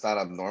not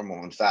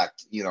abnormal. In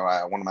fact,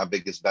 one of my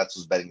biggest bets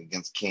was betting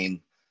against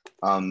Cain.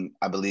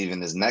 I believe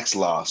in his next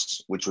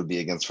loss, which would be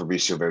against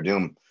Fabricio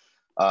Verdum,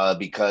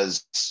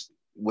 because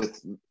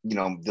with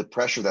the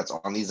pressure that's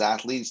on these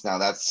athletes now,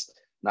 that's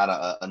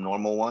not a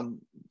normal one.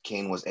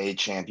 Cain was a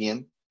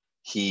champion.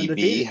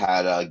 He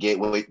had a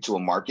gateway to a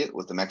market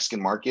with the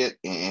Mexican market,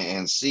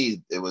 and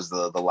C, it was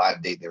the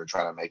live date they were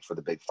trying to make for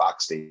the big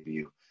Fox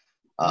debut.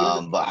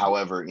 But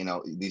however,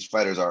 these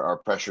fighters are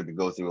pressured to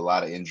go through a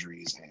lot of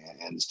injuries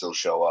and still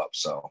show up.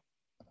 So,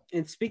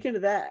 and speaking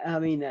of that, I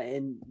mean,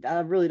 and I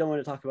really don't want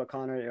to talk about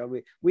Conor.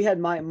 We had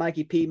Mike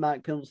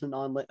Pendleton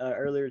on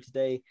earlier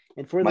today,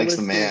 and for the Mike's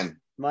listeners, the man.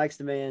 Mike's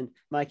the man.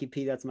 Mikey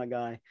P, that's my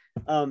guy.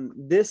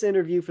 This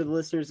interview for the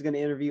listeners is going to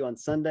interview on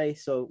Sunday,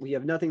 so we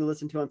have nothing to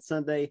listen to on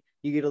Sunday.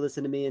 You get to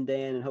listen to me and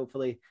Dan, and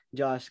hopefully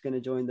Josh is going to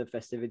join the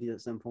festivities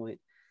at some point.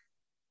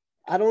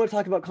 I don't want to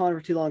talk about Conor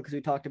for too long because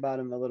we talked about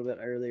him a little bit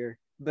earlier.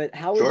 But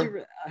how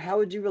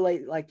would you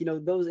relate, like,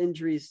 those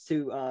injuries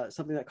to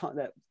something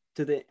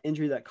to the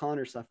injury that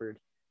Conor suffered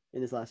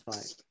in his last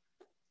fight?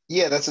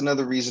 Yeah, that's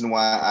another reason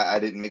why I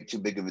didn't make too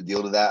big of a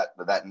deal to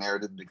that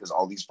narrative, because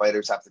all these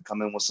fighters have to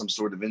come in with some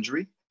sort of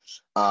injury.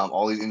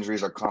 All these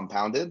injuries are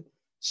compounded.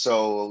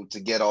 So to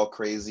get all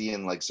crazy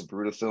and like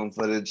Sabruta film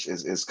footage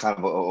is kind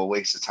of a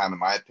waste of time, in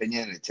my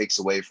opinion. It takes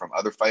away from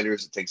other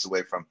fighters. It takes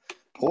away from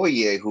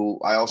Poirier, who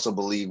I also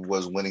believe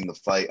was winning the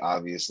fight,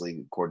 obviously,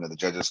 according to the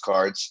judges'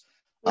 cards.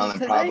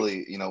 And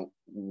probably,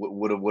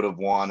 would have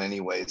won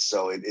anyway.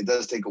 So it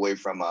does take away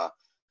from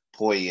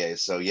Poirier.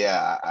 So,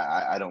 yeah,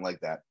 I don't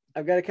like that.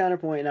 I've got a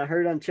counterpoint, and I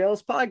heard on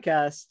Chael's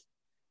podcast,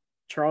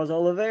 Charles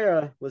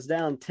Oliveira was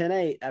down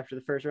 10-8 after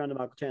the first round of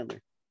Michael Chandler.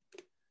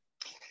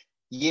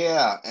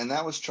 Yeah, and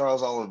that was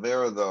Charles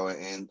Oliveira, though,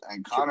 and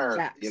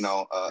Conor,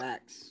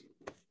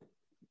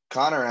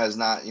 Conor has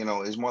not,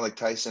 is more like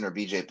Tyson or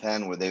BJ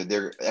Penn, where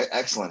they're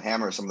excellent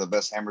hammers, some of the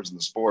best hammers in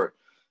the sport,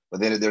 but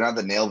they're not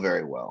the nail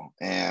very well.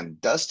 And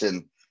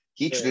Dustin,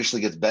 he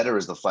traditionally gets better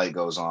as the fight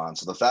goes on.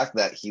 So the fact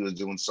that he was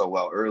doing so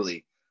well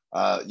early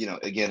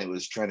Again, it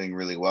was trending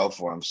really well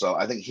for him. So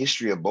I think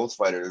history of both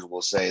fighters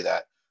will say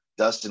that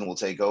Dustin will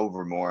take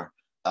over more,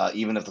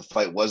 even if the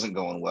fight wasn't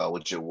going well,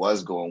 which it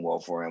was going well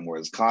for him.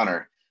 Whereas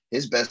Conor,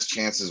 his best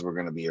chances were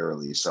going to be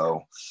early.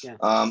 So,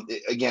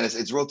 again,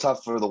 it's real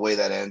tough for the way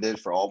that ended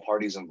for all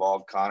parties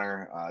involved.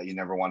 Conor, you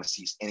never want to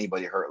see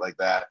anybody hurt like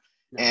that.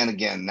 No. And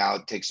again, now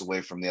it takes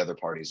away from the other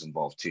parties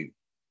involved too.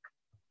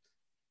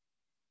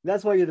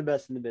 That's why you're the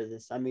best in the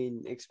business. I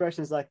mean,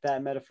 expressions like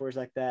that, metaphors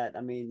like that.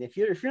 I mean, if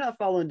you're not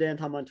following Dan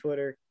Tom on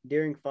Twitter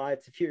during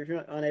fights, if you're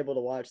not unable to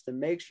watch them,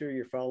 make sure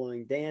you're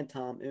following Dan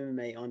Tom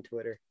MMA on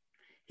Twitter.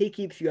 He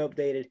keeps you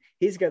updated.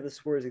 He's got the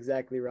scores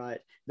exactly right.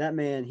 That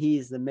man,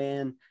 he's the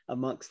man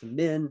amongst the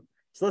men.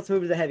 So let's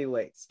move to the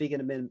heavyweights.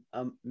 Speaking of men,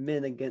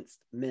 men against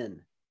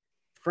men.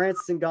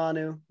 Francis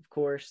Ngannou, of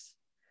course,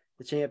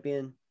 the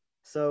champion.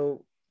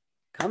 So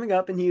coming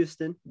up in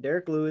Houston,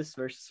 Derek Lewis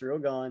versus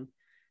Ciryl Gane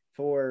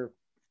for,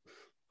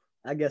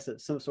 I guess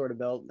it's some sort of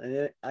belt,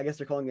 and I guess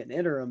they're calling it an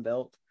interim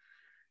belt,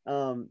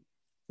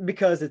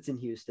 because it's in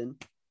Houston.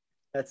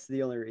 That's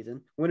the only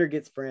reason. Winner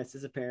gets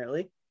Francis,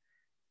 apparently.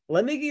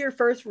 Let me get your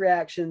first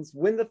reactions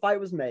when the fight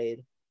was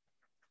made,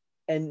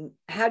 and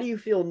how do you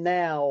feel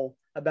now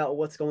about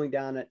what's going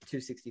down at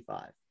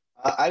 265?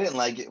 I didn't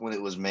like it when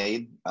it was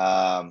made,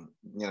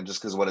 just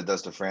because of what it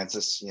does to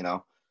Francis.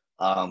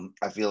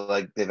 I feel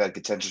like they've had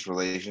contentious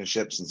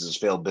relationships since his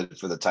failed bid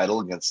for the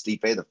title against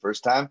Stipe the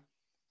first time.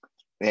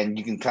 And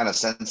you can kind of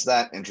sense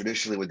that. And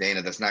traditionally with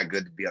Dana, that's not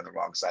good to be on the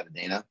wrong side of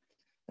Dana.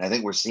 And I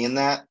think we're seeing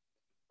that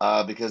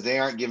because they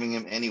aren't giving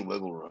him any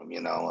wiggle room.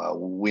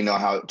 We know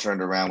how it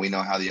turned around. We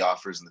know how the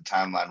offers and the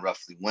timeline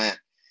roughly went.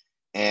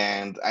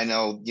 And I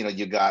know,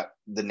 you got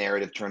the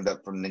narrative turned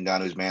up from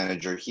Ngannou's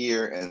manager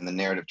here and the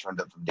narrative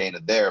turned up from Dana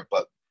there.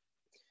 But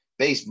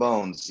base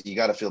bones, you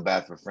got to feel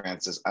bad for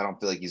Francis. I don't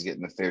feel like he's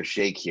getting a fair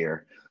shake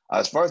here.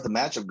 As far as the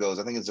matchup goes,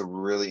 I think it's a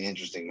really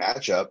interesting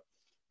matchup.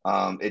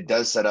 It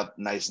does set up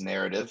nice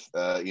narrative,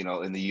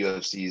 in the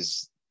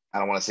UFC's, I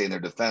don't want to say in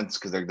their defense,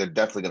 because they're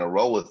definitely going to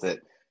roll with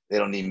it. They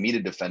don't need me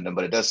to defend them,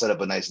 but it does set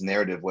up a nice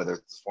narrative, whether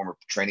it's the former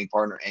training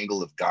partner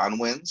angle if Gane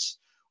wins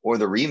or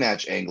the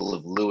rematch angle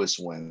if Lewis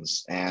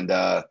wins. And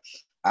I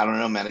don't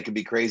know, man, it could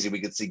be crazy.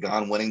 We could see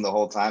Gane winning the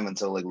whole time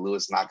until like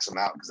Lewis knocks him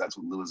out, because that's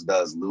what Lewis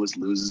does. Lewis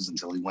loses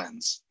until he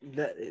wins.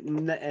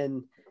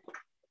 And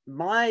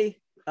my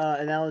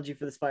analogy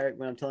for this fight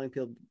when I'm telling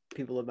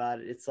people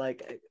about it, it's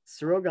like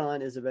Ciryl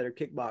Gane is a better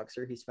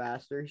kickboxer. He's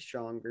faster, he's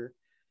stronger,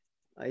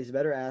 he's a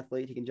better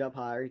athlete. He can jump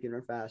higher, he can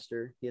run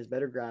faster, he has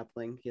better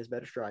grappling, he has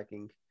better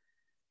striking,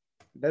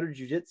 better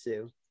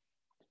jiu-jitsu.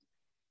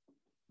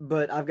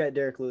 But I've got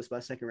Derek Lewis by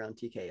second round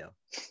TKO.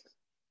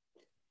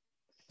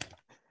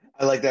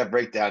 I like that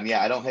breakdown.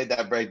 Yeah, I don't hate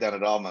that breakdown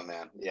at all, my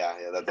man. Yeah,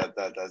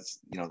 that's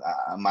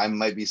mine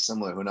might be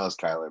similar. Who knows,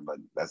 Kyler? But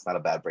that's not a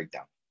bad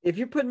breakdown. If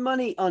you're putting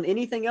money on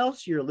anything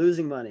else, you're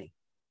losing money.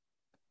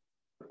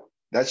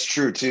 That's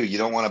true too. You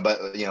don't want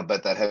to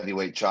bet that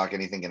heavyweight chalk.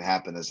 Anything can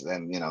happen.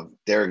 And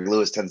Derek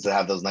Lewis tends to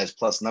have those nice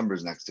plus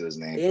numbers next to his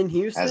name in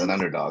Houston as an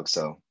underdog.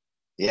 So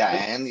yeah,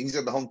 and he's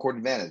got the home court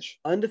advantage.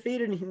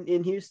 Undefeated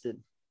in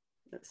Houston.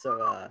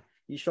 So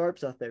you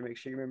sharps out there, make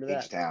sure you remember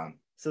that. H-Town.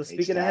 So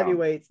speaking of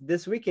heavyweights,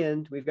 this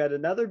weekend we've got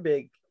another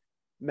big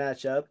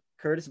matchup: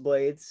 Curtis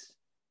Blades,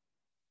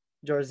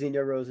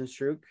 Jairzinho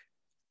Rozenstruik.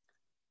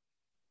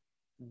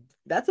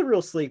 That's a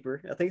real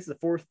sleeper. I think it's the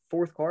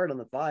fourth card on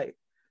the fight.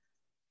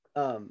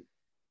 I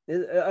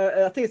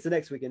think it's the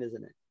next weekend,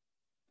 isn't it?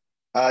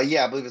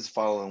 Yeah, I believe it's the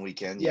following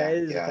weekend. Yeah,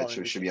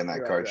 it should be on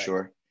that card. Right.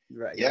 Sure.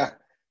 Right. Yeah.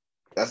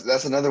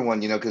 That's another one,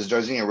 because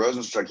Jairzinho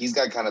Rozenstruik, he's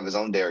got kind of his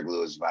own Derek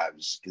Lewis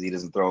vibes because he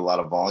doesn't throw a lot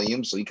of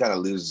volume, so he kind of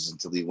loses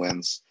until he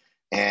wins.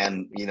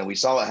 And we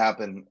saw what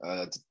happened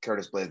to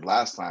Curtis Blades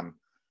last time.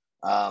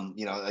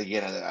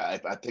 Again,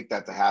 I picked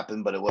that to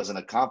happen, but it wasn't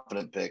a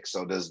confident pick.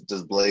 So does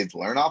Blades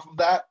learn off of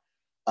that?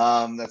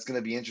 That's going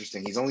to be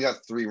interesting. He's only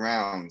got 3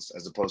 rounds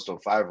as opposed to a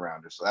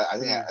 5-rounder. So I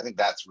think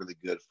that's really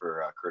good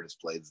for Curtis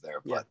Blades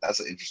there. But that's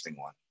an interesting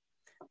one.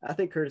 I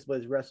think Curtis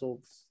Blades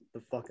wrestled the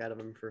fuck out of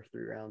him for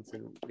 3 rounds.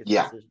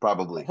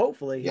 Probably.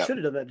 Hopefully. He should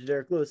have done that to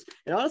Derek Lewis.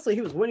 And honestly,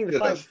 he was winning the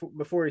fight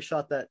before he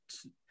shot that.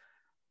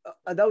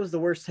 That was the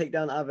worst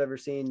takedown I've ever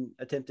seen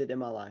attempted in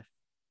my life.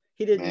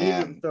 He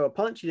didn't throw a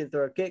punch. He didn't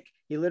throw a kick.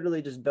 He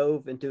literally just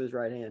dove into his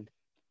right hand.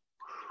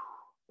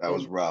 That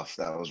was rough.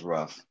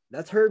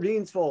 That's Herb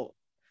Dean's fault.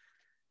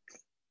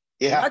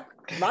 Yeah.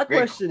 My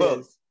question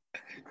is,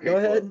 go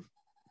ahead.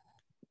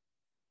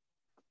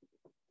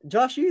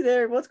 Josh, are you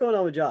there? What's going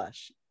on with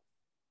Josh?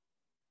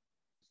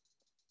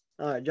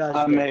 All right, Josh.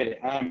 I made it.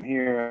 I'm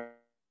here.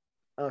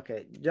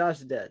 Okay, Josh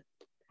is dead.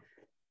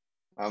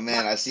 Oh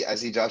man, I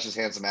see Josh's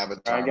handsome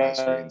avatar on my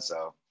screen.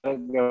 So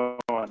go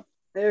on.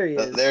 There he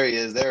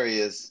is. There he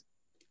is.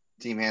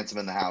 Team Handsome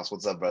in the house.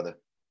 What's up, brother?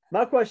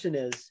 My question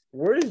is,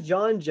 where does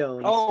John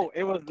Jones? Oh,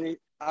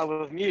 I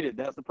was muted.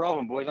 That's the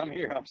problem, boys. I'm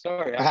here. I'm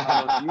sorry.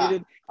 I was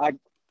muted.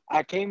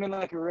 I came in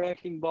like a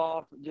wrecking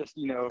ball, just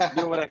doing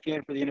what I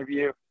can for the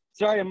interview.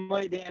 Sorry I'm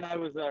late, Dan. I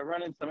was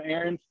running some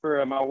errands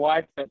for my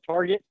wife at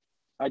Target.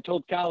 I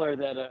told Kyler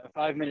that a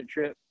 5-minute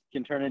trip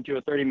can turn into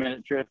a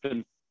 30-minute trip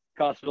and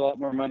cost a lot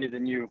more money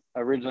than you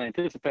originally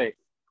anticipate.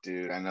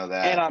 Dude, I know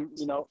that.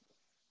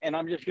 And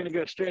I'm just going to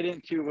go straight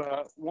into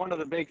one of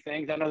the big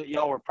things. I know that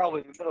y'all were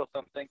probably in the middle of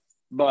something,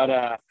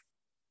 but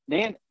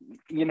Dan,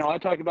 I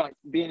talk about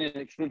being an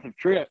expensive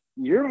trip.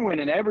 You're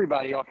winning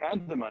everybody all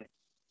kinds of money.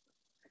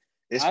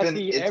 I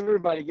see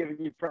everybody giving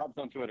you props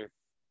on Twitter.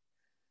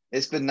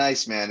 It's been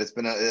nice, man. It's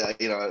been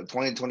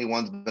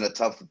 2021's been a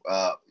tough,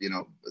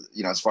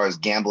 as far as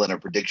gambling or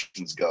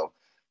predictions go.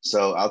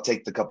 So I'll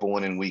take the couple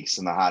winning weeks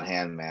in the hot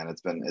hand, man.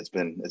 It's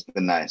been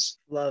nice.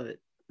 Love it.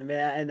 I mean,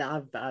 and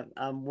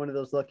I'm one of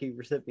those lucky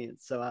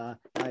recipients, so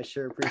I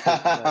sure appreciate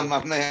it.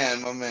 my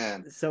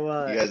man.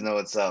 So you guys know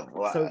what's up.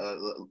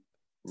 Well,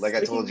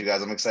 I told you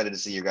guys, I'm excited to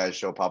see your guys'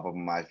 show pop up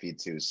on my feed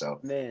too. So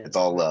man, it's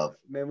all love.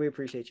 Man, we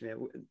appreciate you,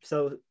 man.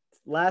 So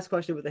last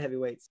question with the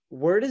heavyweights.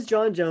 Where does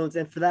Jon Jones,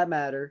 and for that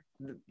matter,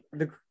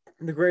 the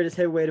greatest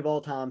heavyweight of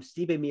all time,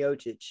 Stipe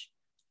Miocic,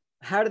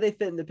 how do they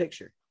fit in the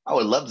picture? I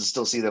would love to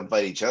still see them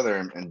fight each other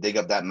and dig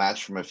up that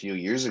match from a few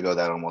years ago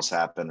that almost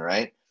happened,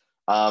 right?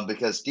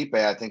 Because Stipe,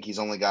 I think he's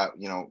only got,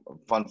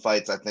 fun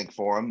fights, I think,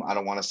 for him. I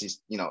don't want to see,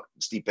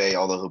 Stipe,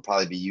 although he'll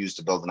probably be used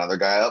to build another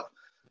guy up.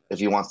 If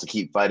he wants to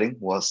keep fighting,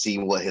 we'll see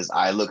what his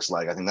eye looks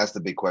like. I think that's the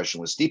big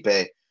question with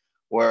Stipe,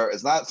 where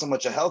it's not so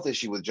much a health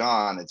issue with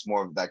Jon, it's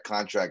more of that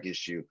contract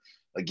issue.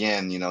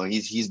 Again,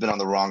 he's been on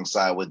the wrong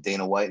side with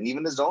Dana White and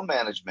even his own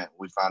management,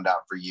 we found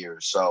out, for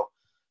years. So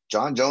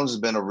Jon Jones has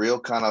been a real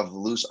kind of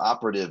loose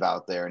operative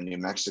out there in New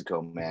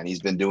Mexico, man.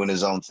 He's been doing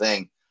his own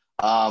thing.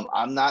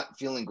 I'm not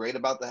feeling great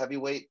about the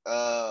heavyweight,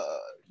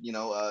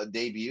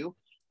 debut.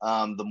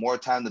 The more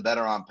time, the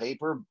better on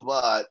paper,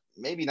 but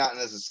maybe not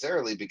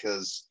necessarily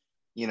because,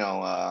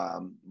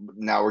 now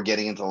we're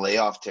getting into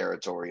layoff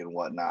territory and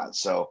whatnot.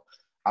 So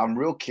I'm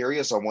real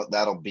curious on what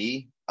that'll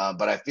be.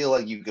 But I feel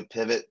like you could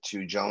pivot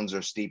to Jones or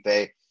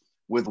Stipe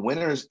with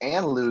winners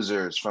and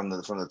losers from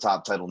the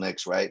top title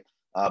Knicks, right?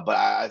 But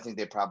I think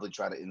they probably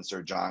try to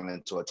insert Jon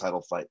into a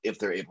title fight if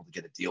they're able to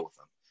get a deal with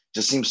him.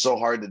 Just seems so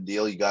hard to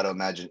deal. You got to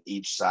imagine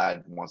each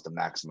side wants to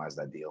maximize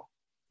that deal.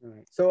 All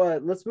right. So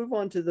let's move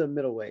on to the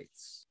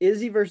middleweights.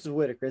 Izzy versus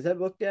Whitaker. Is that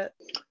booked yet?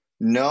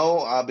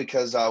 No,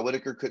 because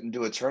Whitaker couldn't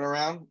do a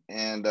turnaround,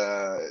 and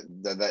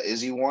that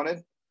Izzy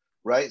wanted,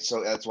 right?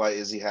 So that's why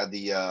Izzy had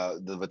the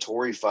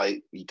Vettori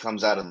fight. He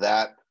comes out of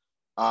that.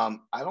 I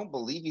don't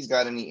believe he's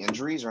got any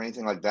injuries or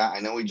anything like that. I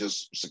know he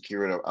just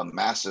secured a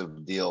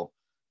massive deal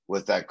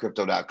with that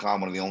Crypto.com,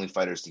 one of the only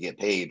fighters to get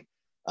paid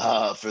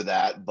for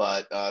that.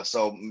 But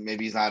so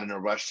maybe he's not in a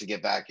rush to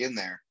get back in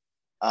there.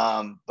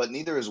 But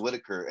neither is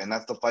Whitaker, and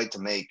that's the fight to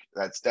make.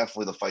 That's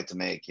definitely the fight to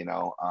make.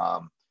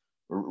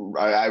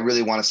 I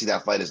really want to see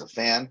that fight as a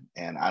fan,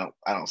 and I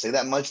don't say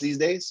that much these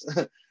days,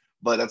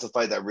 but that's a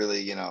fight that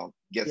really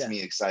gets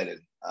me excited.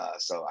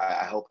 So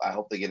I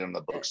hope they get him in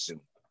the books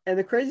soon. And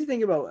the crazy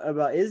thing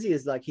about Izzy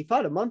is, like, he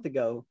fought a month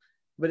ago,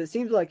 but it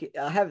seems like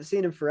I haven't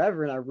seen him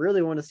forever, and I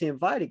really want to see him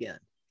fight again.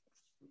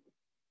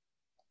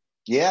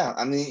 Yeah,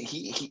 I mean,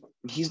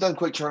 he's done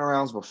quick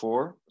turnarounds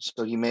before,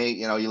 so he may,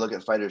 you look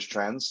at fighters'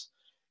 trends,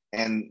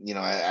 and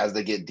as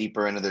they get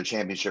deeper into their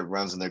championship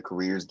runs in their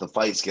careers, the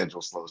fight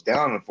schedule slows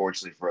down,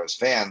 unfortunately, for us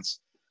fans.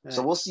 Right.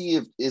 So we'll see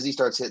if Izzy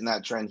starts hitting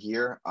that trend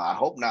here. I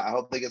hope not. I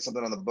hope they get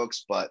something on the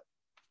books, but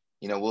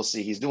we'll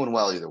see. He's doing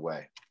well either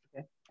way.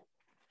 Okay.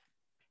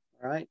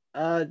 All right.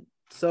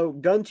 So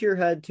gun to your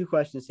head, 2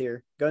 questions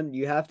here. Gun,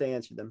 you have to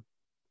answer them.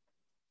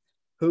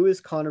 Who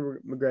is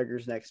Conor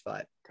McGregor's next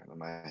fight? Gun to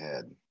my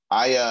head.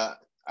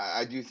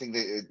 I do think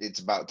that it's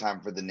about time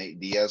for the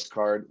Nate Diaz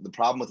card. The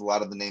problem with a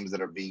lot of the names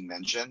that are being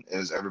mentioned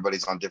is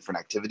everybody's on different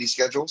activity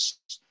schedules.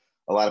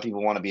 A lot of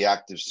people want to be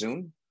active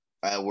soon,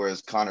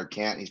 whereas Conor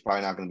can't. He's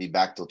probably not going to be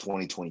back till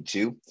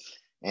 2022.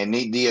 And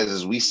Nate Diaz,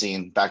 as we've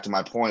seen, back to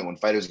my point, when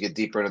fighters get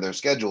deeper into their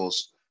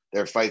schedules,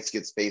 their fights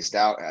get spaced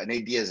out.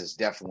 Nate Diaz is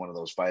definitely one of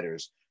those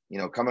fighters.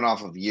 Coming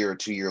off of 1 or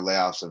 2 year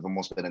layoffs have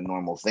almost been a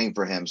normal thing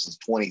for him since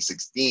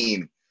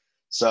 2016.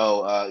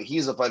 So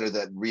he's a fighter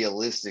that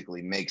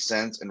realistically makes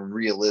sense and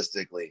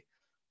realistically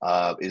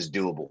is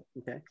doable.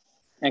 Okay.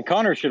 And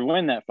Conor should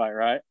win that fight,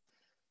 right?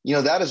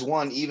 That is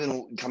one.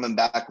 Even coming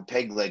back with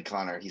peg leg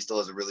Conor, he still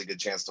has a really good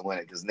chance to win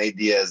it because Nate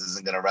Diaz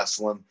isn't going to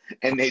wrestle him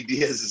and Nate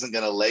Diaz isn't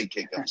going to leg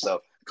kick him. So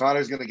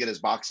Conor's going to get his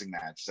boxing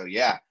match. So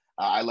yeah,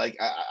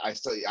 I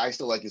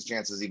still like his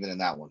chances even in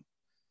that one.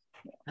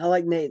 I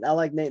like Nate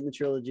in the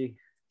trilogy.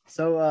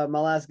 So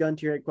my last gun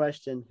to your head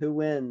question: who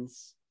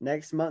wins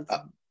next month?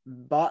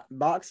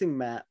 Boxing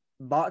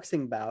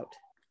bout,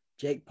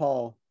 Jake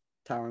Paul,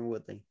 Tyron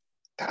Woodley.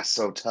 That's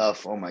so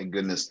tough. Oh my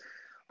goodness.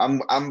 I'm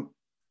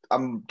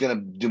gonna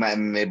do my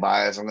MMA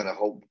bias. I'm gonna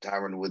hope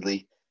Tyron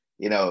Woodley,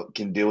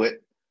 can do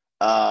it.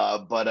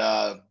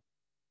 But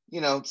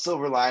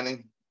silver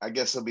lining. I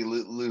guess he'll be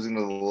losing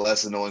to the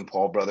less annoying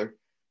Paul brother,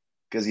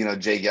 because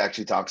Jake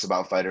actually talks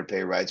about fighter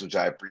pay rights, which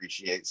I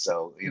appreciate.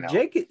 So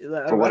Jake,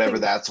 for whatever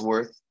that's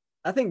worth.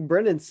 I think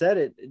Brendan said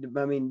it.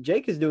 I mean,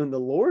 Jake is doing the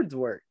Lord's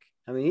work.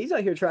 I mean, he's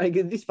out here trying to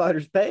get these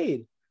fighters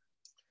paid.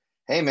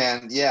 Hey,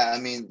 man. Yeah. I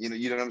mean, you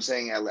know what I'm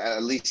saying?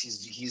 At least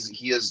he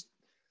is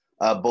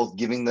both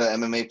giving the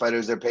MMA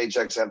fighters their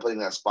paychecks and putting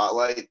that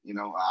spotlight.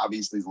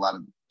 Obviously, there's a lot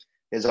of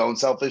his own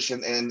selfish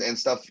and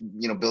stuff,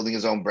 building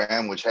his own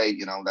brand, which, hey,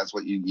 that's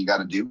what you got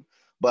to do.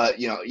 But,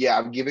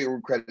 I'm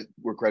giving credit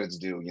where credit's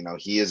due.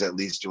 He is at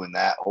least doing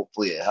that.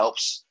 Hopefully it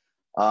helps.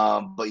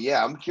 But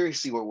yeah, I'm curious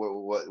to see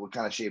what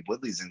kind of shape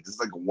Woodley's in. This is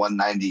like a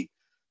 190,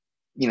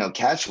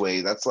 catch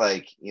weight. That's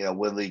like,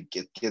 Woodley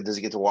does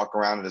he get to walk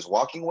around at his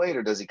walking weight,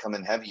 or does he come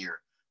in heavier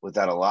with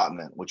that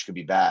allotment, which could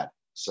be bad.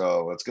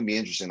 So it's going to be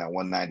interesting, that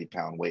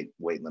 190-pound weight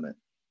limit.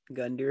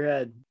 Gun to your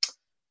head.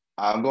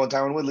 I'm going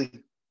Tyron Woodley.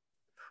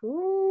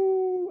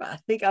 Ooh, I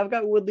think I've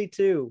got Woodley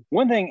too.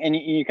 One thing, and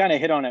you kind of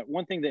hit on it,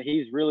 one thing that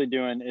he's really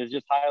doing is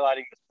just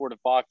highlighting the sport of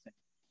boxing.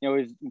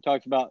 He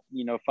talks about,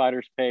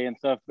 fighters' pay and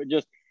stuff, but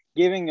just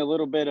giving a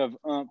little bit of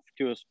oomph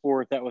to a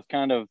sport that was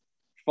kind of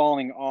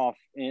falling off,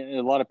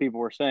 a lot of people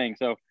were saying.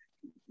 So,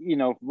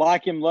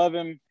 like him, love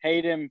him,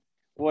 hate him,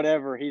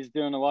 whatever. He's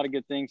doing a lot of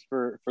good things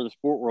for the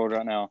sport world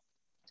right now.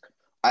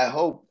 I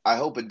hope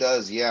it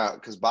does, yeah,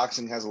 because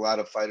boxing has a lot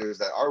of fighters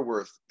that are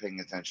worth paying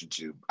attention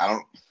to.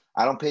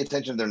 I don't pay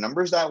attention to their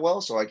numbers that well,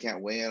 so I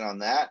can't weigh in on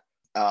that,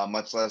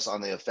 much less on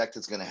the effect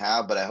it's going to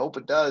have. But I hope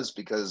it does,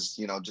 because,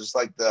 just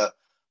like the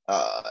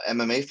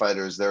MMA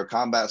fighters, they're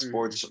combat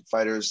sports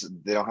fighters.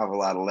 They don't have a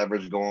lot of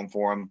leverage going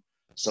for them.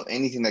 So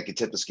anything that could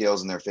tip the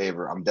scales in their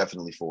favor, I'm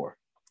definitely for.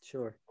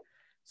 Sure.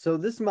 So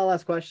this is my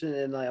last question,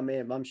 and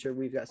I'm sure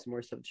we've got some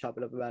more stuff to chop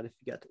it up about if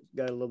you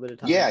got a little bit of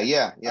time.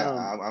 Yeah.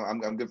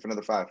 I'm good for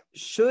another 5.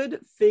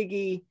 Should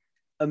Figgy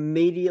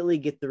immediately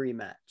get the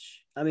rematch?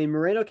 I mean,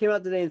 Moreno came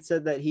out today and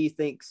said that he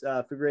thinks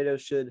Figueiredo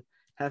should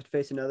have to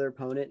face another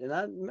opponent, and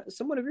I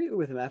somewhat agree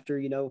with him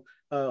after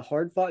a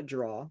hard fought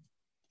draw,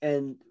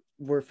 and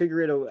where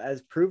Figueiredo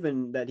has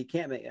proven that he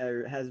can't make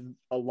or has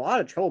a lot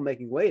of trouble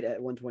making weight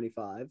at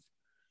 125.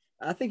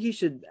 I think he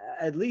should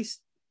at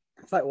least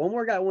fight one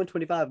more guy at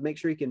 125, make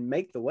sure he can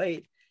make the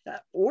weight,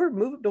 or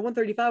move up to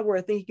 135 where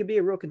I think he could be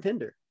a real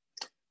contender.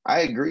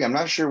 I agree. I'm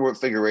not sure where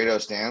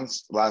Figueiredo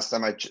stands. Last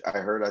time I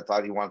heard, I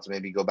thought he wanted to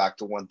maybe go back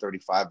to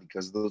 135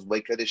 because of those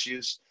weight cut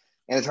issues.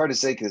 And it's hard to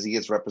say because he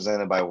gets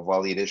represented by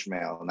Waleed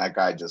Ismail. And that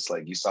guy, just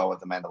like you saw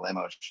with Amanda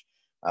Lemos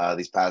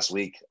these past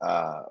week,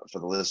 for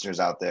the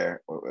listeners out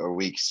there or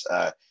weeks,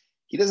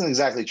 he doesn't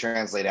exactly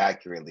translate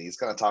accurately. He's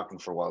kind of talking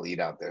for Waleed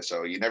out there.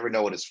 So you never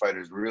know what his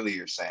fighters really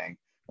are saying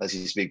unless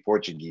you speak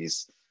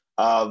Portuguese.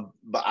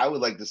 But I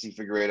would like to see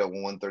Figueiredo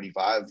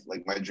 135.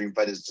 Like, my dream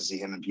fight is to see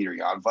him and Peter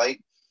Yan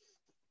fight.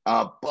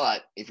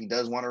 But if he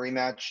does want a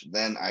rematch,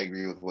 then I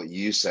agree with what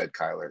you said,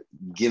 Kyler.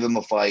 Give him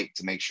a fight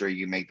to make sure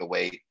you make the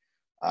weight.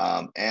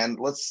 And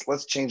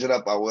let's change it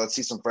up. Let's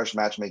see some fresh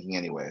matchmaking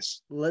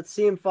anyways. Let's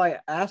see him fight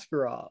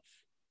Askarov,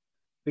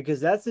 because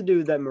that's the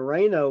dude that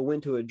Moreno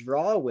went to a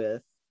draw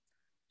with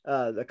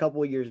a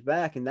couple of years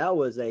back, and that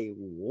was a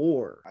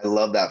war. I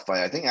love that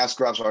fight. I think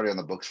Askarov's already on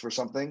the books for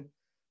something,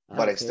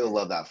 but I still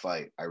love that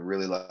fight. I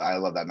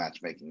love that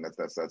matchmaking.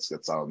 That's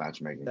good, solid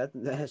matchmaking.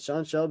 That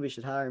Sean Shelby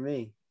should hire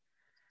me.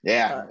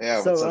 Yeah.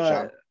 What's up,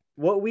 Sean?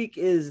 What week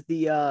is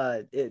the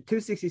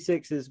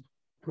 266 is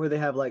where they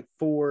have like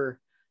 4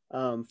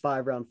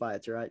 5-round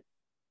fights, right?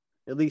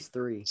 At least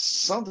 3.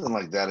 Something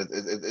like that.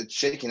 It's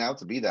shaking out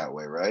to be that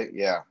way, right?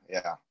 Yeah.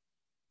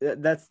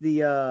 That's the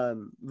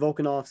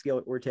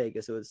Volkanovski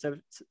Ortega. So it's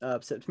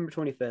September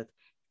 25th.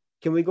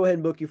 Can we go ahead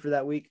and book you for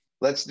that week?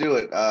 Let's do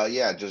it.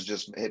 Yeah,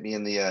 just hit me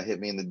in the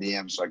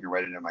DM so I can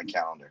write it in my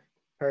calendar.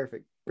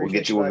 Perfect. We'll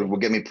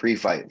get me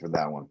pre-fight for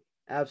that one.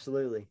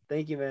 Absolutely.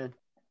 Thank you, man.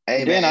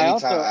 Hey, Dan, man,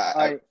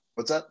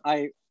 what's up?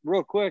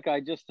 Real quick,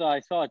 I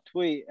saw a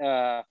tweet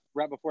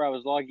right before I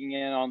was logging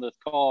in on this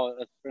call.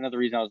 That's another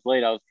reason I was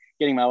late. I was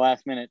getting my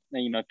last minute,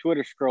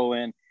 Twitter scroll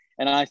in,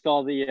 and I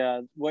saw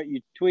the what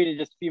you tweeted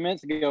just a few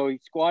minutes ago.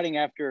 Squatting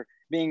after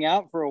being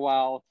out for a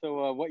while.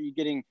 So, what you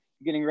getting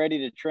ready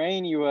to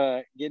train?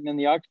 You getting in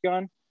the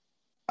octagon?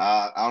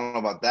 I don't know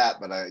about that,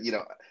 but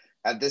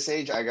at this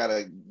age, I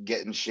gotta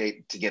get in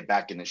shape to get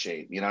back into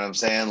shape. You know what I'm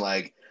saying?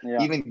 Like,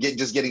 even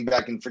getting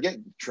back and forget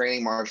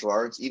training martial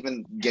arts,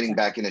 even getting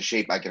back into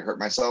shape, I can hurt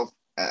myself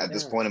at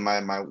this point in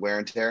my wear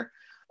and tear.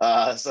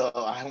 So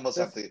I almost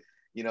have to,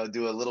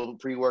 do a little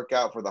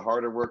pre-workout for the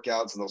harder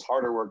workouts, and those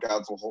harder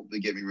workouts will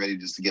hopefully get me ready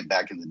just to get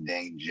back in the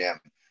dang gym,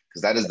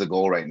 because that is the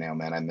goal right now,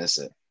 man. I miss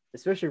it.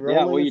 Especially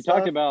rolling. Well, you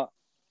talked about.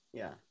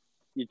 Yeah.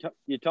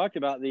 You talked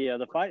about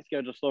the fight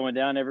schedule slowing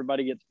down.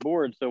 Everybody gets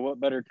bored. So what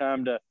better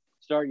time to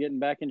start getting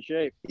back in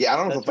shape? Yeah, I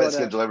don't know if the fight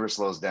schedule ever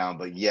slows down,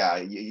 but yeah,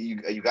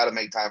 you got to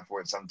make time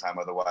for it sometime.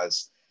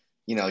 Otherwise,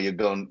 you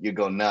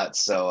go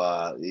nuts.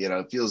 So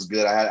it feels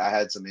good. I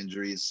had some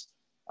injuries.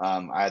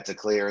 I had to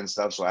clear and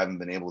stuff, so I haven't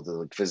been able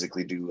to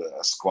physically do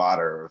a squat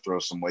or throw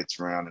some weights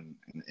around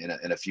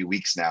in a few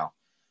weeks now.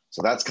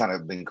 So that's kind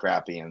of been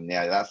crappy. And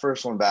yeah, that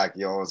first one back,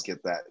 you always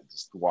get that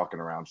just walking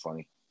around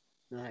funny.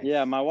 Nice.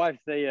 Yeah, my wife's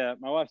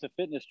a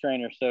fitness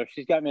trainer, so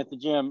she's got me at the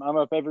gym. I'm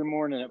up every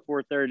morning at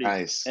 4:30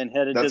 nice. And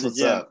headed to the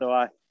gym. Up.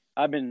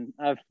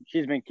 So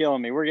she's been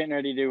killing me. We're getting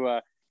ready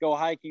to go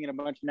hiking in a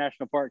bunch of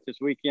national parks this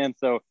weekend.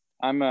 So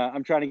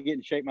I'm trying to get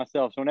in shape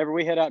myself. So whenever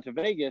we head out to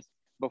Vegas,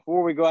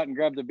 before we go out and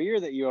grab the beer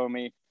that you owe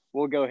me,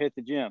 we'll go hit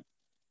the gym.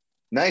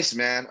 Nice,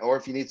 man. Or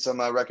if you need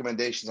some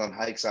recommendations on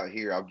hikes out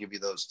here, I'll give you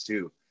those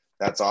too.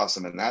 That's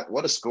awesome. And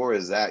what a score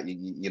is that?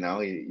 You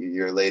know,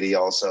 your lady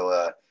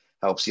also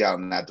helps you out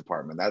in that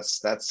department.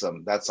 That's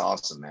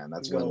awesome, man.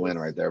 That's win-win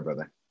right there,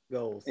 brother.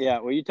 Goals. Yeah.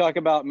 Well, you talk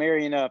about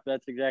marrying up.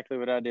 That's exactly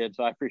what I did.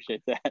 So I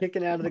appreciate that.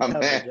 Kicking out of the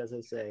coverage, as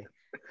they say.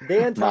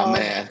 Dan Tom,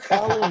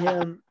 follow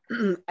him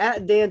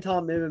at Dan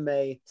Tom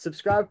MMA.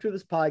 Subscribe to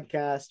this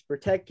podcast.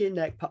 Protect Your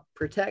Neck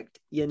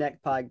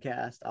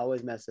podcast. I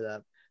always mess it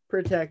up.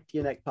 Protect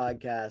Your Neck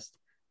podcast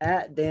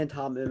at Dan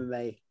Tom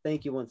MMA.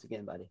 Thank you once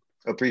again, buddy.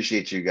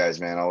 Appreciate you guys,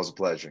 man. Always a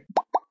pleasure.